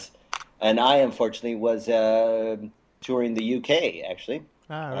slides. And I, unfortunately, was touring the UK, actually.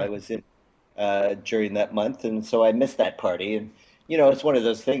 Ah, right. I was in during that month, and so I missed that party. And, it's one of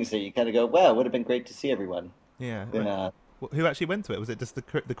those things that you kind of go, well, it would have been great to see everyone. Yeah. And, who actually went to it? Was it just the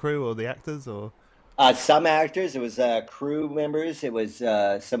crew or the actors? Or some actors. It was crew members. It was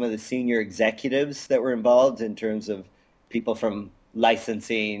some of the senior executives that were involved in terms of people from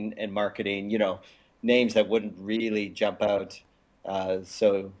licensing and marketing, names that wouldn't really jump out.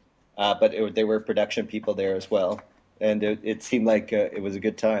 But there were production people there as well. And it seemed like it was a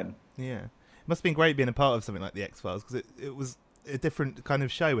good time. Yeah. It must have been great being a part of something like the X-Files, because it was a different kind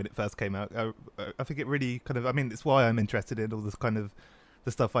of show when it first came out. I think it really kind of, it's why I'm interested in all this kind of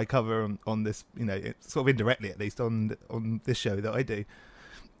the stuff I cover on this, sort of indirectly at least on this show that I do.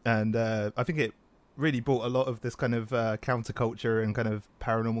 And I think really brought a lot of this kind of counterculture and kind of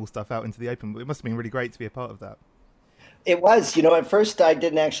paranormal stuff out into the open. It must have been really great to be a part of that. It was, at first I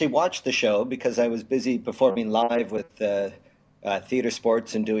didn't actually watch the show because I was busy performing live with theater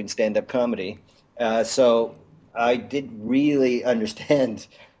sports and doing stand-up comedy. So I didn't really understand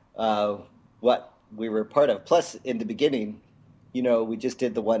what we were a part of. Plus, in the beginning, we just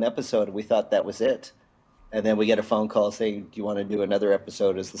did the one episode and we thought that was it. And then we get a phone call saying, do you want to do another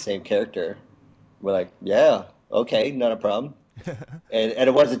episode as the same character? We're like, yeah, okay, not a problem. and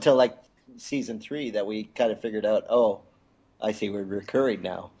it wasn't until like season 3 that we kind of figured out, oh, I see, we're recurring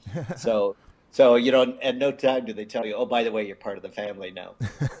now. So at no time do they tell you, oh, by the way, you're part of the family now.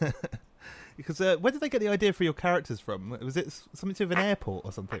 Because where did they get the idea for your characters from? Was it something to do with an airport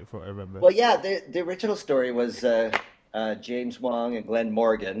or something, from what I remember? Well, yeah, the original story was James Wong and Glenn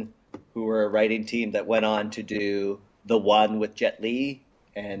Morgan, who were a writing team that went on to do The One with Jet Li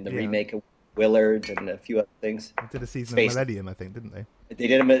and the remake of Willard and a few other things. They did a season of Millennium, I think, didn't they? They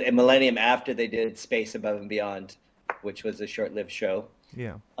did a Millennium after they did Space Above and Beyond, which was a short-lived show.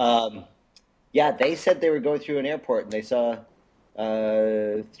 Yeah. They said they were going through an airport and they saw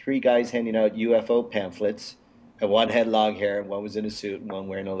 3 guys handing out UFO pamphlets, and one had long hair and one was in a suit and one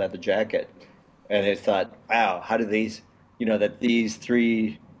wearing a leather jacket. And they thought, wow, how do these, that these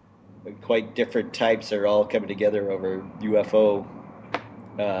 3 quite different types are all coming together over UFO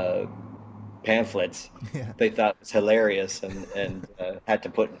pamphlets. Yeah. They thought it was hilarious and had to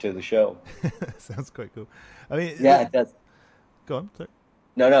put into the show. Sounds quite cool. I mean, yeah, it does. Go on. Sorry.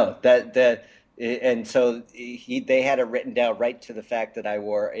 No. And so they had it written down right to the fact that I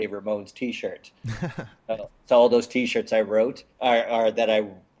wore a Ramones T-shirt. So all those T-shirts I wrote are that I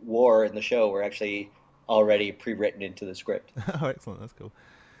wore in the show were actually already pre-written into the script. Oh, excellent. That's cool.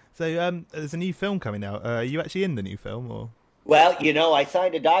 So there's a new film coming out. Are you actually in the new film, or? Well, I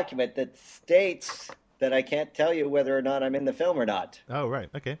signed a document that states that I can't tell you whether or not I'm in the film or not. Oh, right.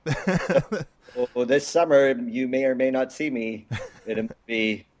 Okay. Well, this summer, you may or may not see me in a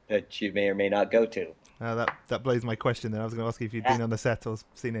movie that you may or may not go to. That blows my question then. I was going to ask you if you'd been on the set or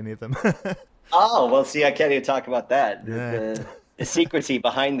seen any of them. Oh, well, see, I can't even talk about that. Yeah. The secrecy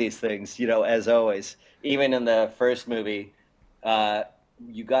behind these things, as always. Even in the first movie, when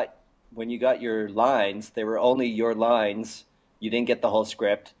you got your lines, they were only your lines. You didn't get the whole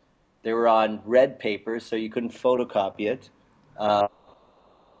script. They were on red paper, so you couldn't photocopy it.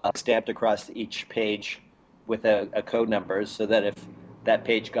 Stamped across each page with a code number, so that if that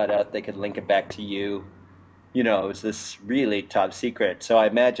page got out, they could link it back to you. It was this really top secret. So I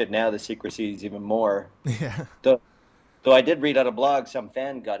imagine now the secrecy is even more. Yeah. Though I did read on a blog, some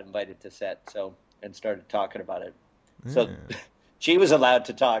fan got invited to set, and started talking about it. Yeah. So she was allowed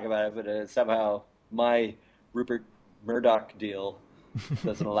to talk about it, but somehow my Rupert Murdoch deal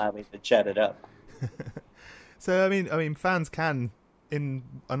doesn't allow me to chat it up. So I mean, fans can, in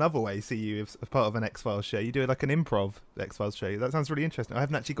another way, see you as part of an X-Files show. You do like an improv X-Files show. That sounds really interesting. I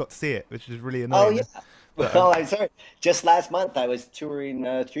haven't actually got to see it, which is really annoying. Oh yeah. Well, I'm sorry. Just last month, I was touring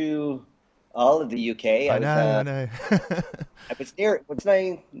through all of the UK. I know. I was near.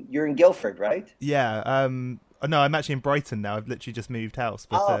 You're in Guildford, right? Yeah. No, I'm actually in Brighton now. I've literally just moved house.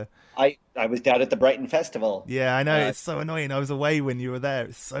 But I was down at the Brighton Festival. Yeah, I know. It's so annoying. I was away when you were there.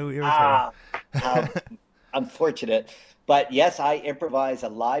 It's so irritating. How unfortunate. But yes, I improvise a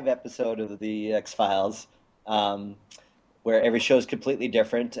live episode of the X-Files, where every show is completely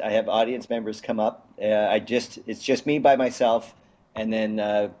different. I have audience members come up. It's just me by myself, and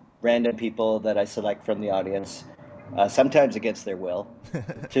then random people that I select from the audience, sometimes against their will,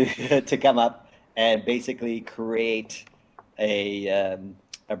 to come up and basically create a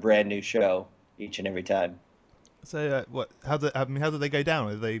brand new show each and every time. So how do they go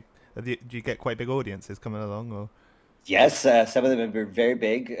down? Do you get quite big audiences coming along, or? Yes, some of them have been very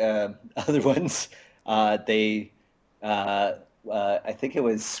big. Other ones, I think it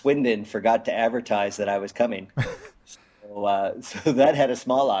was Swindon forgot to advertise that I was coming. So that had a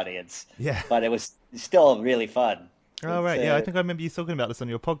small audience. Yeah. But it was still really fun. Oh, right. Yeah, I think I remember you talking about this on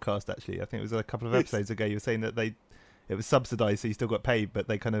your podcast, actually. I think it was a couple of episodes ago. You were saying that it was subsidized, so you still got paid, but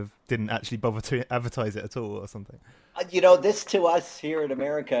they kind of didn't actually bother to advertise it at all or something. This to us here in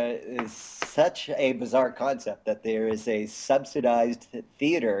America is such a bizarre concept that there is a subsidized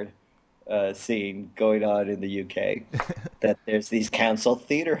theater scene going on in the UK, that there's these council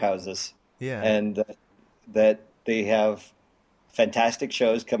theater houses. Yeah. And that they have fantastic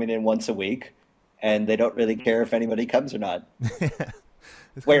shows coming in once a week, and they don't really care if anybody comes or not.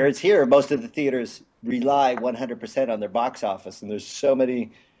 Whereas here, most of the theaters rely 100% on their box office, and there's so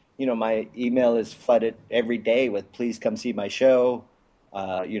many, my email is flooded every day with please come see my show,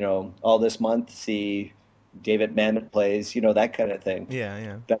 all this month, see David Mamet plays, that kind of thing.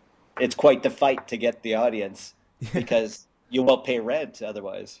 Yeah. But it's quite the fight to get the audience because you won't pay rent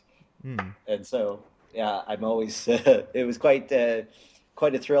otherwise. And so, yeah, I'm always, it was quite a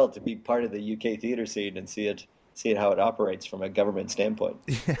thrill to be part of the UK theatre scene and see how it operates from a government standpoint.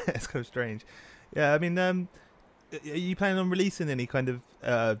 Yeah, it's kind of strange. Yeah, I mean, are you planning on releasing any kind of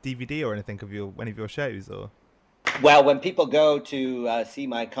DVD or anything of any of your shows, or? Well, when people go to see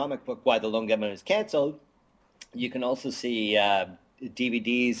my comic book, Why the Lone Gunman is Cancelled, you can also see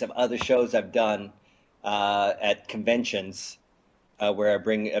DVDs of other shows I've done at conventions where I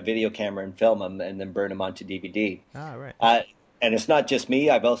bring a video camera and film them and then burn them onto DVD. Ah, right. And it's not just me.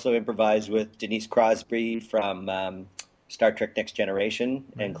 I've also improvised with Denise Crosby from Star Trek Next Generation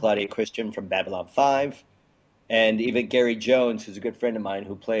and Claudia Christian from Babylon 5. And even Gary Jones, who's a good friend of mine,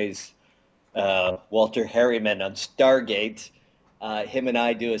 who plays Walter Harriman on Stargate. Him and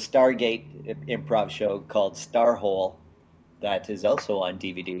I do a Stargate improv show called Starhole that is also on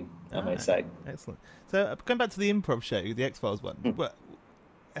DVD on my site. Excellent. So going back to the improv show, the X-Files one,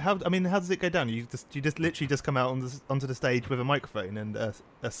 how does it go down? You just literally come out onto the stage with a microphone and a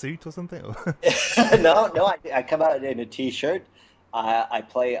suit or something? Or? No, I come out in a T-shirt. I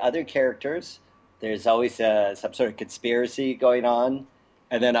play other characters. There's always some sort of conspiracy going on.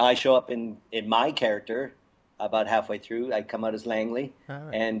 And then I show up in my character about halfway through. I come out as Langley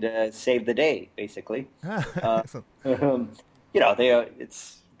and save the day, basically. It's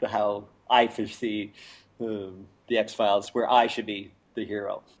how I foresee the X-Files, where I should be the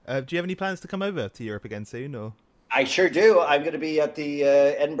hero. Do you have any plans to come over to Europe again soon, or? I sure do. I'm going to be at the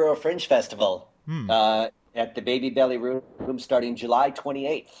Edinburgh Fringe Festival at the Baby Belly Room starting July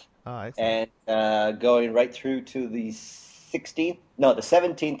 28th. And going right through to the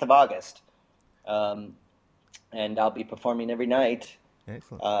 17th of August. And I'll be performing every night.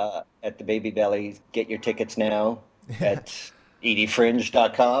 Excellent. At the Baby Belly. Get your tickets now at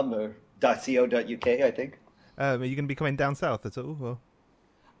edfringe.com or .co.uk, I think. Are you going to be coming down south at all? Or?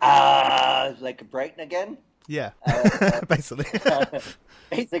 Like Brighton again? Yeah, basically.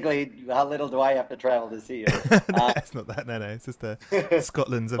 Basically, how little do I have to travel to see you? No, it's not that. No, it's just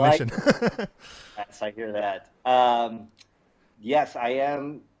Scotland's a mission. Yes, I hear that. Yes, I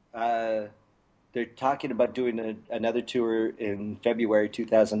am. They're talking about doing another tour in February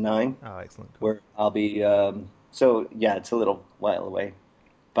 2009. Oh, excellent. Cool. Where I'll be. So yeah, it's a little while away,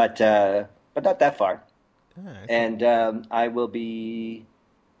 but not that far. And I will be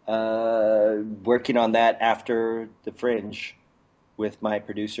working on that after the Fringe with my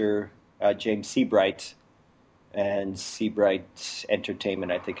producer James Seabright and Seabright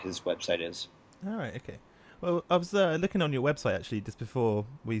Entertainment, I think his website is. All right, okay. Well, I was looking on your website actually just before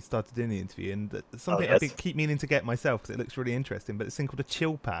we started doing the interview, and something I keep meaning to get myself because it looks really interesting. But it's something called a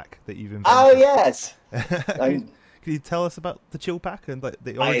chill pack that you've invented. Oh yes. Can you tell us about the chill pack and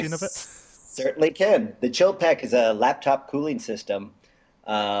the origin of it? Certainly can. The chill pack is a laptop cooling system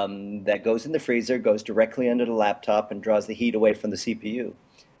that goes in the freezer, goes directly under the laptop, and draws the heat away from the CPU.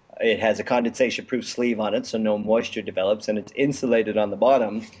 It has a condensation-proof sleeve on it, so no moisture develops, and it's insulated on the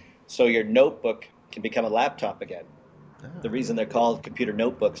bottom, so your notebook can become a laptop again. The reason they're called computer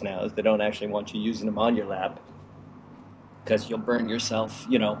notebooks now is they don't actually want you using them on your lap because you'll burn yourself,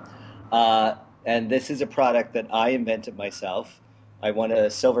 and this is a product that I invented myself. I won a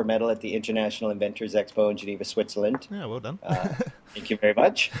silver medal at the International Inventors Expo in Geneva, Switzerland. Yeah, well done. Thank you very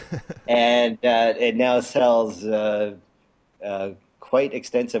much. And it now sells quite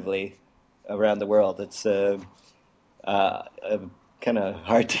extensively around the world. It's kind of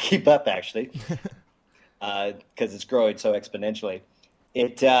hard to keep up, actually, because it's growing so exponentially.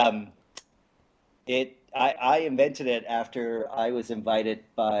 I invented it after I was invited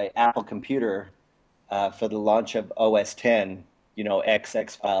by Apple Computer for the launch of OS X.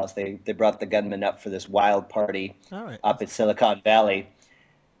 X-Files. They brought the gunman up for this wild party up in Silicon Valley.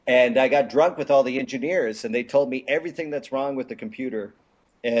 And I got drunk with all the engineers, and they told me everything that's wrong with the computer.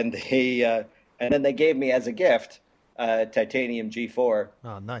 And then they gave me as a gift Titanium G4.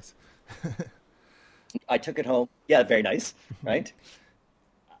 Oh, nice. I took it home. Yeah, very nice, right?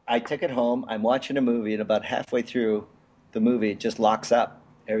 I took it home. I'm watching a movie, and about halfway through the movie, it just locks up.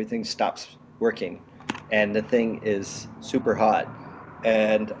 Everything stops working. And the thing is super hot.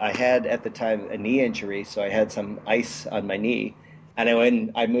 And I had, at the time, a knee injury, so I had some ice on my knee. And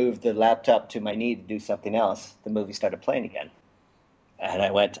when I moved the laptop to my knee to do something else, the movie started playing again. And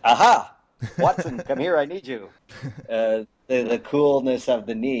I went, aha! Watson, come here, I need you. The coolness of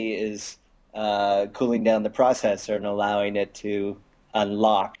the knee is cooling down the processor and allowing it to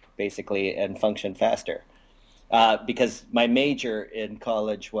unlock, basically, and function faster. because my major in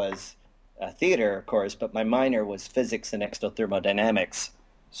college was theater, of course, but my minor was physics and exothermodynamics.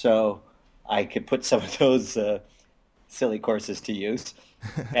 So I could put some of those silly courses to use.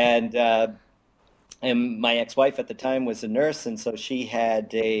 And my ex-wife at the time was a nurse, and so she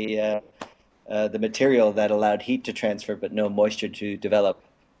had the material that allowed heat to transfer but no moisture to develop.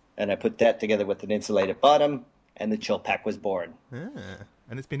 And I put that together with an insulated bottom, and the Chill Pack was born.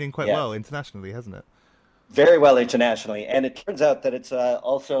 And it's been doing quite well internationally, hasn't it? Very well internationally. And it turns out that it's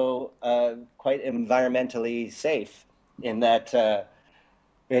also quite environmentally safe in that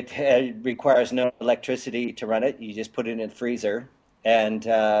it requires no electricity to run it. You just put it in a freezer, and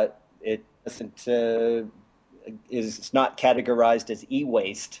it doesn't is not categorized as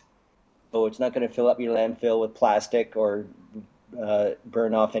e-waste. So it's not going to fill up your landfill with plastic or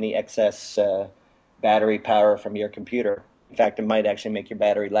burn off any excess battery power from your computer. In fact, it might actually make your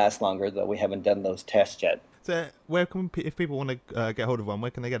battery last longer, though we haven't done those tests yet. So where can if people want to get hold of one,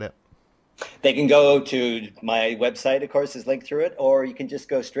 where can they get it? They can go to my website, of course, is linked through it, or you can just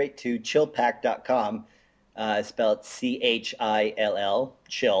go straight to chillpack.com, spelled CHILL,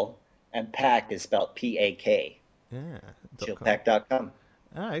 chill, and pack is spelled PAK. Yeah. Chillpack.com.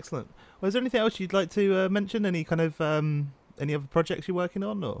 Ah, excellent. Well, is there anything else you'd like to mention? Any kind of any other projects you're working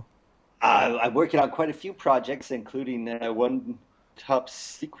on, or? I'm working on quite a few projects, including one top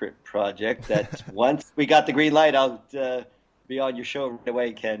secret project that once we got the green light, I'll be on your show right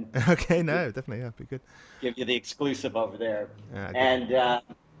away, Ken. Okay, no, definitely, yeah, be good. Give you the exclusive over there. And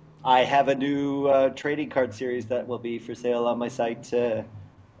I have a new trading card series that will be for sale on my site for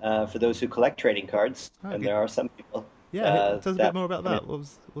those who collect trading cards, and there are some people. Yeah, tell us a bit more about that.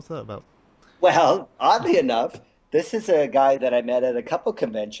 What's that about? Well, oddly enough, this is a guy that I met at a couple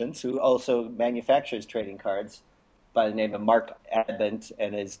conventions who also manufactures trading cards by the name of Mark Advent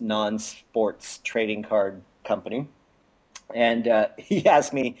and his non-sports trading card company. And he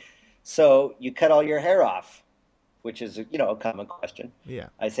asked me, so you cut all your hair off, which is, a common question. Yeah.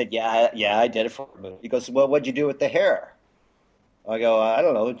 I said, yeah, I did it for a movie. He goes, well, what'd you do with the hair? I go, I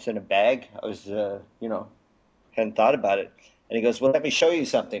don't know, it's in a bag. I was, hadn't thought about it. And he goes, well, let me show you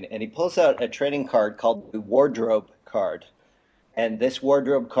something. And he pulls out a trading card called the Wardrobe card. And this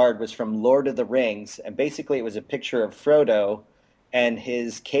Wardrobe card was from Lord of the Rings. And basically it was a picture of Frodo and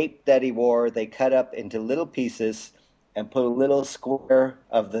his cape that he wore. They cut up into little pieces and put a little square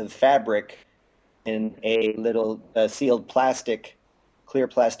of the fabric in a little sealed clear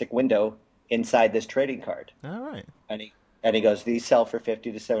plastic window inside this trading card. All right. And he goes, these sell for $50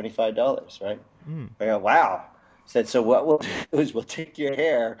 to $75, right? Mm. I go, wow. Said, so what we'll do is we'll take your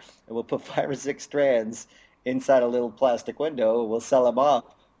hair and we'll put 5 or 6 strands inside a little plastic window. We'll sell them off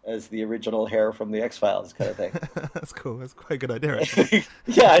as the original hair from the X-Files kind of thing. That's cool. That's quite a good idea, actually.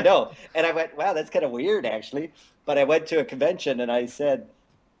 Yeah, I know. And I went, wow, that's kind of weird, actually. But I went to a convention and I said,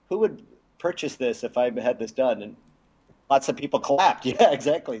 who would purchase this if I had this done? And lots of people clapped. Yeah,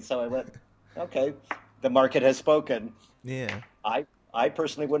 exactly. So I went, okay, the market has spoken. Yeah. I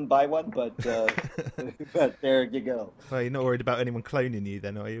personally wouldn't buy one, but but there you go. Well, you're not worried about anyone cloning you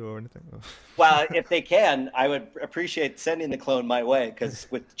then, are you, or anything? Well, if they can, I would appreciate sending the clone my way, because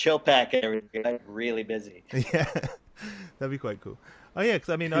with Chill Pack and everything, I'm really busy. Yeah, that'd be quite cool. Oh yeah, because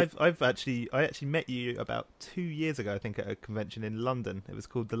I mean, I actually met you about 2 years ago, I think, at a convention in London. It was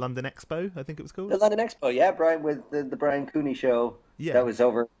called the London Expo, I think it was called. The London Expo, yeah, Brian, with the Brian Cooney show. Yeah, that was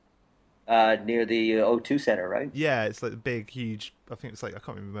over near the O2 Center, right? Yeah, it's like a big, huge. I think it's like, I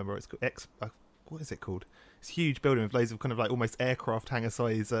can't remember. It's called what is it called? It's a huge building with loads of kind of like almost aircraft hangar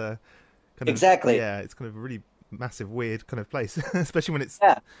size. Kind of, exactly. Yeah, it's kind of a really massive, weird kind of place, especially when it's.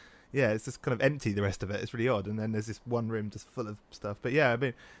 Yeah, it's just kind of empty, the rest of it. It's really odd. And then there's this one room just full of stuff. But yeah, I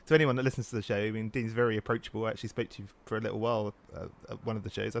mean, to anyone that listens to the show, I mean, Dean's very approachable. I actually spoke to you for a little while at one of the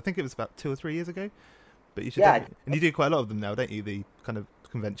shows. I think it was about 2 or 3 years ago. But you should, and you do quite a lot of them now, don't you? The kind of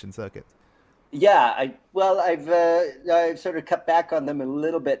convention circuit. Yeah, I've sort of cut back on them a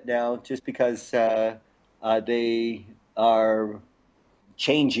little bit now, just because they are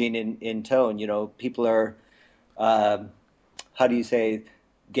changing in tone. You know, people are, how do you say,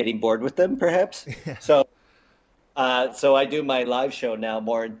 getting bored with them, perhaps. Yeah. So I do my live show now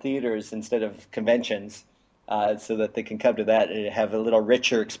more in theaters instead of conventions, so that they can come to that and have a little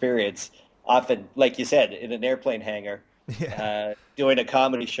richer experience. Often, like you said, in an airplane hangar. Yeah. Doing a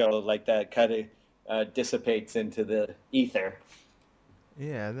comedy show like that kind of dissipates into the ether.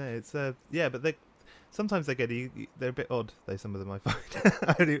 Yeah, no, it's but sometimes they're a bit odd. Some of them I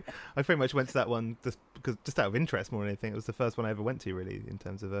find. I pretty much went to that one just out of interest more than anything. It was the first one I ever went to, really, in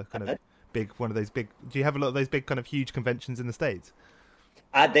terms of a kind of big one of those big. Do you have a lot of those big kind of huge conventions in the States?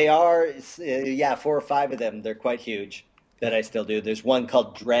 They are, 4 or 5 of them. They're quite huge that I still do. There's one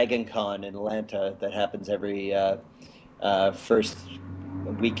called Dragon Con in Atlanta that happens every first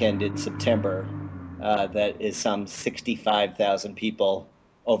weekend in September. That is some 65,000 people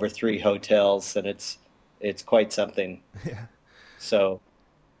over 3 hotels, and it's quite something. Yeah. So,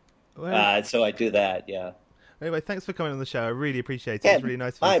 so I do that. Yeah. Anyway, thanks for coming on the show. I really appreciate it. Yeah, It's really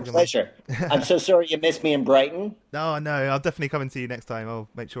nice. my pleasure. I'm so sorry you missed me in Brighton. No, I'll definitely come and see you next time. I'll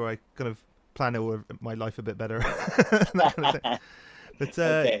make sure I kind of plan all of my life a bit better. That kind of thing. But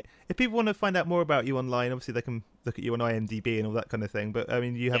Okay. if people want to find out more about you online, obviously they can look at you on IMDb and all that kind of thing. But I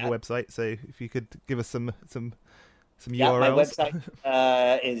mean, you have a website, so if you could give us some Yeah, URLs. my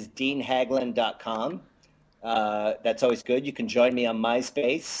website is deanhaglund.com. That's always good. You can join me on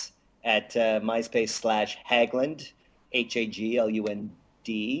MySpace at MySpace/Haglund,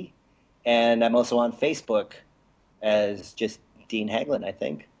 Haglund. And I'm also on Facebook as just Dean Haglund, I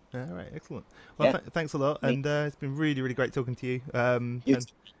think. All right, excellent. Well, thanks a lot. And it's been really, really great talking to you.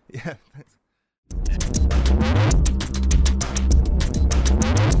 Yeah, thanks.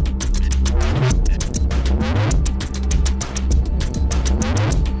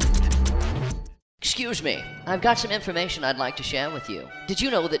 Excuse me, I've got some information I'd like to share with you. Did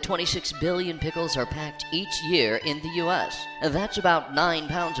you know that 26 billion pickles are packed each year in the U.S.? That's about 9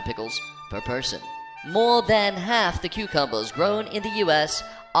 pounds of pickles per person. More than half the cucumbers grown in the U.S.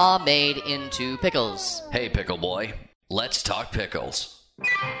 are made into pickles. Hey, Pickle Boy, let's talk pickles.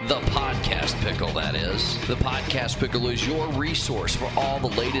 The Podcast Pickle, that is. The Podcast Pickle is your resource for all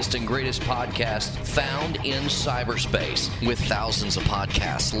the latest and greatest podcasts found in cyberspace, with thousands of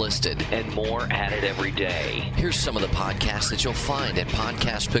podcasts listed and more added every day. Here's some of the podcasts that you'll find at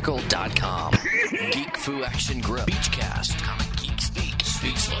podcastpickle.com. Geek Fu Action Grill, Beachcast, Comic Geek Speak,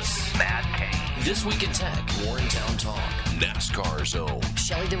 Speechless, Mad King, This Week in Tech, Warrentown Talk, NASCAR Zone,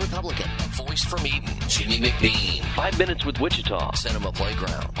 Shelley the Republican, A Voice from Eden, Jimmy McBean, 5 Minutes with Wichita, Cinema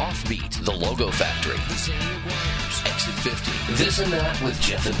Playground, Offbeat, The Logo Factory, The San Diego Warriors, Exit 50, This and That with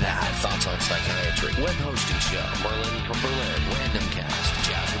Jeff and Pat, Thoughts on Psychiatry, Web Hosting Show, Merlin from Berlin, Random Cast,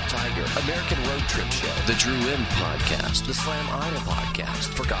 Jazz with Tiger, American Road Trip Show, The Drew M Podcast, The Slam Idol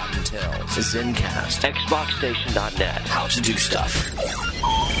Podcast, Forgotten Tales, Zencast, XboxStation.net, How to Do Stuff.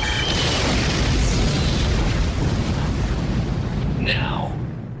 Now,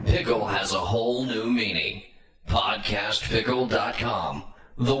 pickle has a whole new meaning. Podcastpickle.com,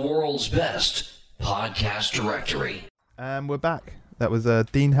 the world's best podcast directory. We're back. That was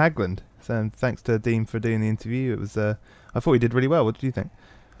Dean Haglund. So thanks to Dean for doing the interview. It was I thought he did really well. What did you think?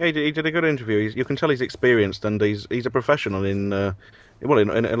 Yeah, he did a good interview. You can tell he's experienced, and he's a professional in a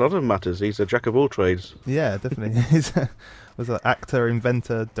lot of matters. He's a jack of all trades. Yeah, definitely. He's was an actor,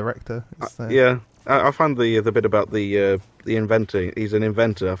 inventor, director. Yeah, I found the bit about the inventing. He's an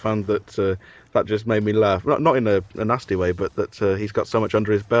inventor. I found that that just made me laugh. Not in a nasty way, but that he's got so much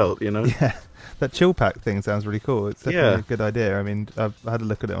under his belt. You know. Yeah, that chill pack thing sounds really cool. It's definitely a good idea. I mean, I've had a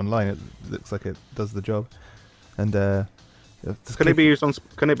look at it online. It looks like it does the job. And can it be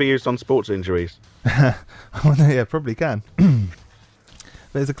used on sports injuries? Oh, no, yeah, probably can.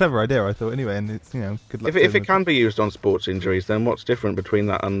 But it's a clever idea, I thought. Anyway, and it's good luck. If it can be used on sports injuries, then what's different between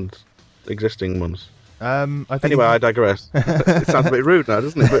that and existing ones? I digress. It sounds a bit rude now,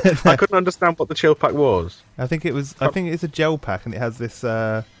 doesn't it? But I couldn't understand what the chill pack was. I think it's a gel pack, and it has this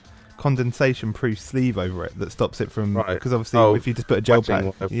condensation-proof sleeve over it that stops it from. Because obviously, if you just put a gel pack,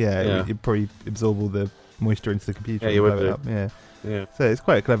 it'd probably absorb all the moisture into the computer. Yeah, you would do. Yeah. So it's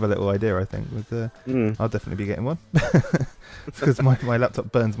quite a clever little idea, I think. I'll definitely be getting one because my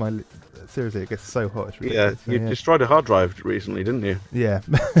laptop burns seriously, it gets so hot. It's ridiculous. You destroyed a hard drive recently, didn't you? Yeah,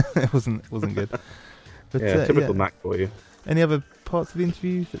 it wasn't good. But, typical Mac for you. Any other parts of the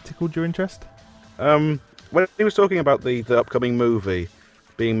interview that tickled your interest? When he was talking about the upcoming movie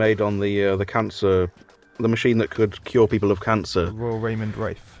being made on the cancer, the machine that could cure people of cancer, Royal Raymond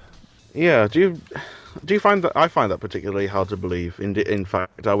Rafe. Yeah, do you find that? I find that particularly hard to believe. In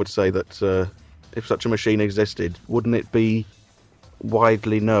fact, I would say that if such a machine existed, wouldn't it be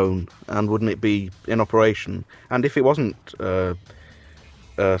widely known, and wouldn't it be in operation? And if it wasn't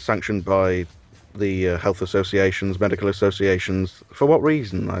sanctioned by the health associations, medical associations, for what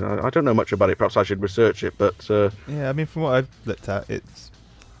reason? I don't know much about it. Perhaps I should research it. But yeah, I mean, from what I've looked at, it's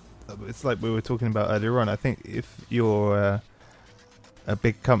like we were talking about earlier on. I think if you're a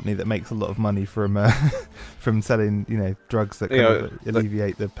big company that makes a lot of money from selling, drugs that kind of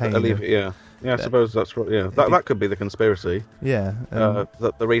alleviate the pain. I suppose that's what. Yeah, that could be the conspiracy. Yeah,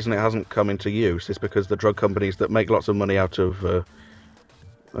 that the reason it hasn't come into use is because the drug companies that make lots of money out of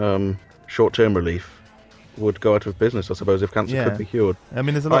short-term relief would go out of business, I suppose, if cancer could be cured. I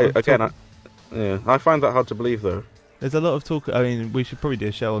mean, there's a lot of talk. I find that hard to believe, though. There's a lot of talk. I mean, we should probably do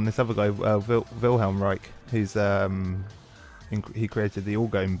a show on this other guy, Wilhelm Reich, who's he created the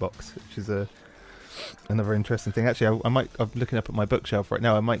Allgame box, which is another interesting thing. Actually, I'm looking up at my bookshelf right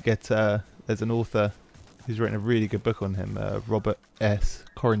now. I might get there's an author who's written a really good book on him, Robert S.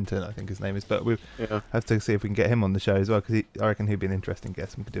 Corrington, I think his name is. But we have to see if we can get him on the show as well, because I reckon he'd be an interesting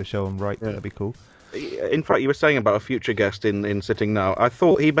guest. We could do a show on Reich. That'd be cool. In fact, you were saying about a future guest in Sitting Now. I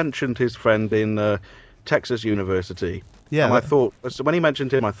thought he mentioned his friend in Texas University. Yeah. And I thought, so when he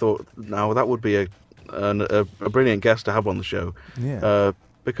mentioned him, I thought, no, that would be a brilliant guest to have on the show. Yeah.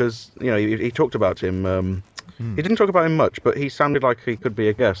 Because, you know, he talked about him. He didn't talk about him much, but he sounded like he could be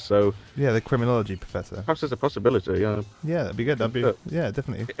a guest. So yeah, the criminology professor. Perhaps there's a possibility. Yeah. Yeah, that'd be good. Yeah,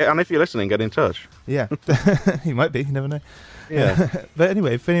 definitely. And if you're listening, get in touch. Yeah, he might be. You never know. Yeah. But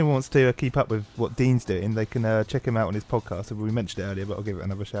anyway, if anyone wants to keep up with what Dean's doing, they can check him out on his podcast. We mentioned it earlier, but I'll give it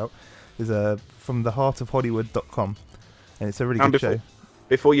another shout. It's from theheartofhollywood.com, and it's a really good show.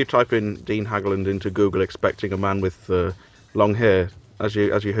 Before you type in Dean Haglund into Google, expecting a man with long hair, as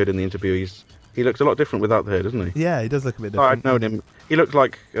you heard in the interview, he looks a lot different without the hair, doesn't he? Yeah, he does look a bit different. I'd known him. He looked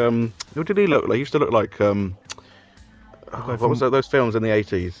like who did he look like? He used to look like what was those films in the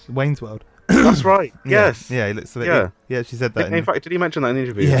 80s? Wayne's World. That's right. Yes. Yeah, he looks a bit. Yeah, she said that. In fact, did he mention that in the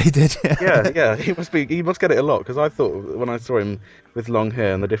interview? Yeah, he did. Yeah. He must get it a lot, because I thought when I saw him with long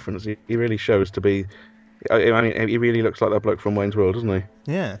hair and the difference, he really shows to be. I mean, he really looks like that bloke from Wayne's World, doesn't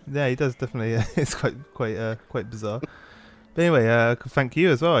he? Yeah, he does definitely. It's quite bizarre. But anyway, thank you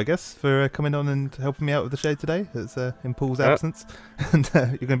as well, I guess, for coming on and helping me out with the show today. It's in Paul's absence, and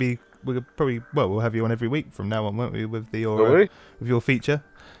you're going to be. We'll have you on every week from now on, won't we? With your feature.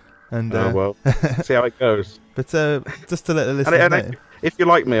 And see how it goes. But just to let the listeners know, if you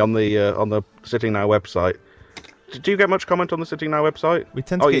like me on the Sitting Now website, do you get much comment on the Sitting Now website? We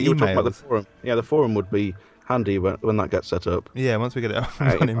tend to get you emails. Talking about the forum. Yeah, the forum would be handy when that gets set up. Yeah, once we get it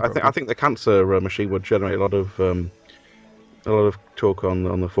running. I think the cancer machine would generate a lot of talk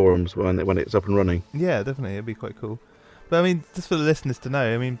on the forums when it's up and running. Yeah, definitely, it'd be quite cool. But I mean, just for the listeners to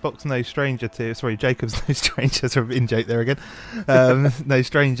know, I mean, Jacob's no stranger to in-joke there again. No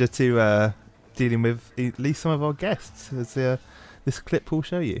stranger to dealing with at least some of our guests, as this clip will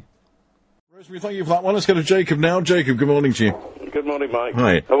show you. Rosemary, thank you for that one. Let's go to Jacob now. Jacob, good morning to you. Good morning, Mike.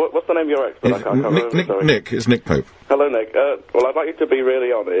 Hi. What's the name of your expert? I can't remember. Nick. It's Nick Pope. Hello, Nick. Well, I'd like you to be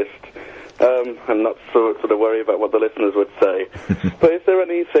really honest and not sort of worry about what the listeners would say. But is there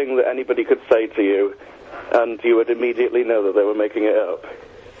anything that anybody could say to you and you would immediately know that they were making it up?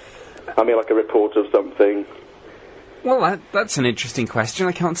 I mean, like a report of something. Well, that's an interesting question.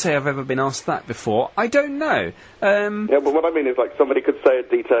 I can't say I've ever been asked that before. I don't know. Yeah, but what I mean is, like, somebody could say a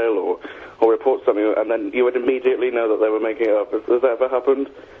detail or report something, and then you would immediately know that they were making it up. Has that ever happened?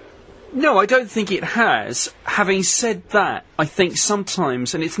 No, I don't think it has. Having said that, I think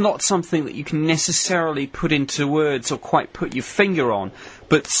sometimes, and it's not something that you can necessarily put into words or quite put your finger on,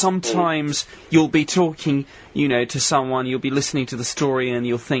 but sometimes you'll be talking, to someone, you'll be listening to the story and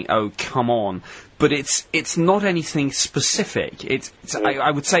you'll think, oh, come on. But it's not anything specific.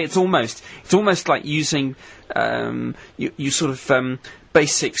 I would say it's almost like using you sort of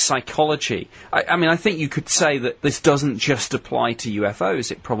basic psychology. I mean, I think you could say that this doesn't just apply to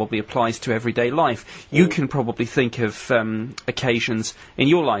UFOs. It probably applies to everyday life. You can probably think of occasions in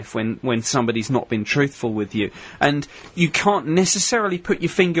your life when somebody's not been truthful with you, and you can't necessarily put your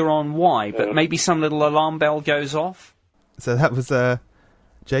finger on why, but maybe some little alarm bell goes off. So that was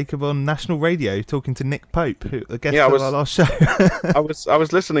Jacob on National Radio talking to Nick Pope, a guest of our last show. I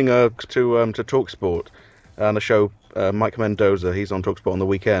was listening to TalkSport and a show. Mike Mendoza, he's on TalkSport on the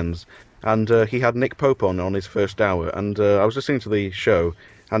weekends, and he had Nick Pope on his first hour, and I was listening to the show,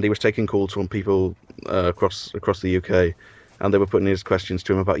 and he was taking calls from people across the UK, and they were putting his questions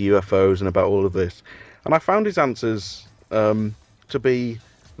to him about UFOs and about all of this, and I found his answers to be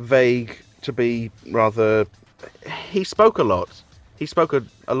vague, to be rather. He spoke a lot. He spoke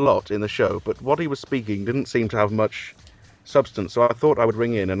a lot in the show, but what he was speaking didn't seem to have much substance, so I thought I would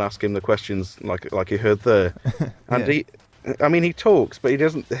ring in and ask him the questions like you heard there. And he talks, but he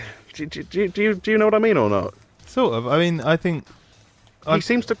doesn't. Do you know what I mean or not? Sort of. I mean, I think he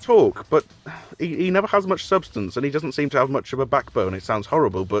seems to talk, but he never has much substance, and he doesn't seem to have much of a backbone. It sounds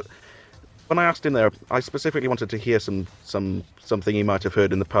horrible, but when I asked him there, I specifically wanted to hear something he might have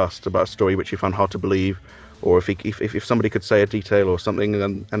heard in the past about a story which he found hard to believe, or if somebody could say a detail or something,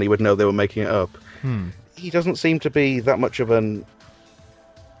 and he would know they were making it up. He doesn't seem to be that much of an.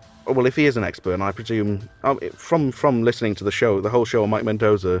 Well, if he is an expert, and I presume from listening to the show, the whole show on Mike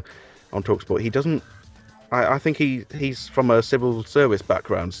Mendoza on TalkSport, he doesn't I think he's from a civil service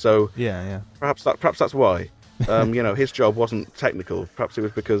background, so yeah. Perhaps that's why. His job wasn't technical. Perhaps it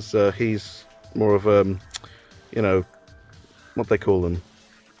was because he's more of what they call them,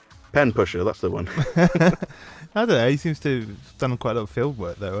 pen pusher. That's the one. I don't know. He seems to have done quite a lot of field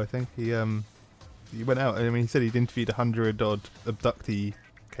work, though. I think he went out. I mean, he said he'd interviewed 100 odd abductee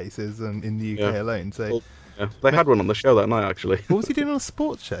cases in the UK alone. So they had one on the show that night, actually. What was he doing on a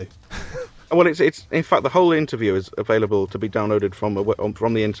sports show? Well, it's in fact the whole interview is available to be downloaded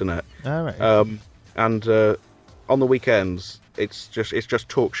from the internet. All right. And on the weekends, it's just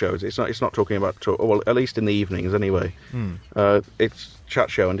talk shows. It's not talking about talk. Well, at least in the evenings, anyway. It's chat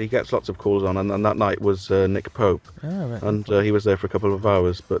show, and he gets lots of calls on. And that night was Nick Pope, right. and he was there for a couple of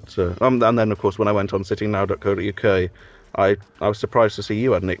hours. But and then of course when I went on sittingnow.co.uk, I was surprised to see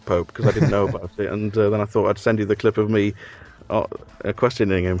you had Nick Pope because I didn't know about it, and then I thought I'd send you the clip of me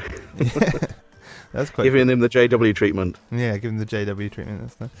questioning him. That's quite giving him the JW treatment. Yeah, giving the JW treatment.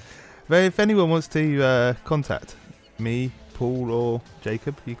 That's nice. But if anyone wants to contact me, Paul, or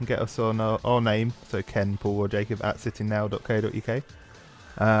Jacob, you can get us on our name, so Ken, Paul, or Jacob at sittingnow.co.uk.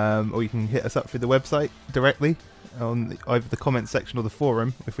 Or you can hit us up through the website directly on either the comments section or the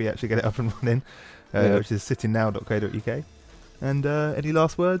forum if we actually get it up and running, which is sittingnow.co.uk. And any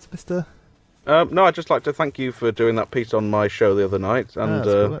last words, Mr.? No, I'd just like to thank you for doing that piece on my show the other night, and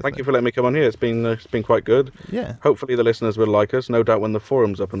cool, thank you for letting me come on here. It's been quite good. Yeah. Hopefully the listeners will like us. No doubt when the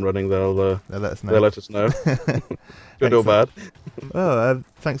forum's up and running, they'll let us know. They'll let us know, good or bad. Well,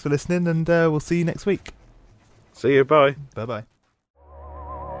 thanks for listening, and we'll see you next week. See you. Bye. Bye.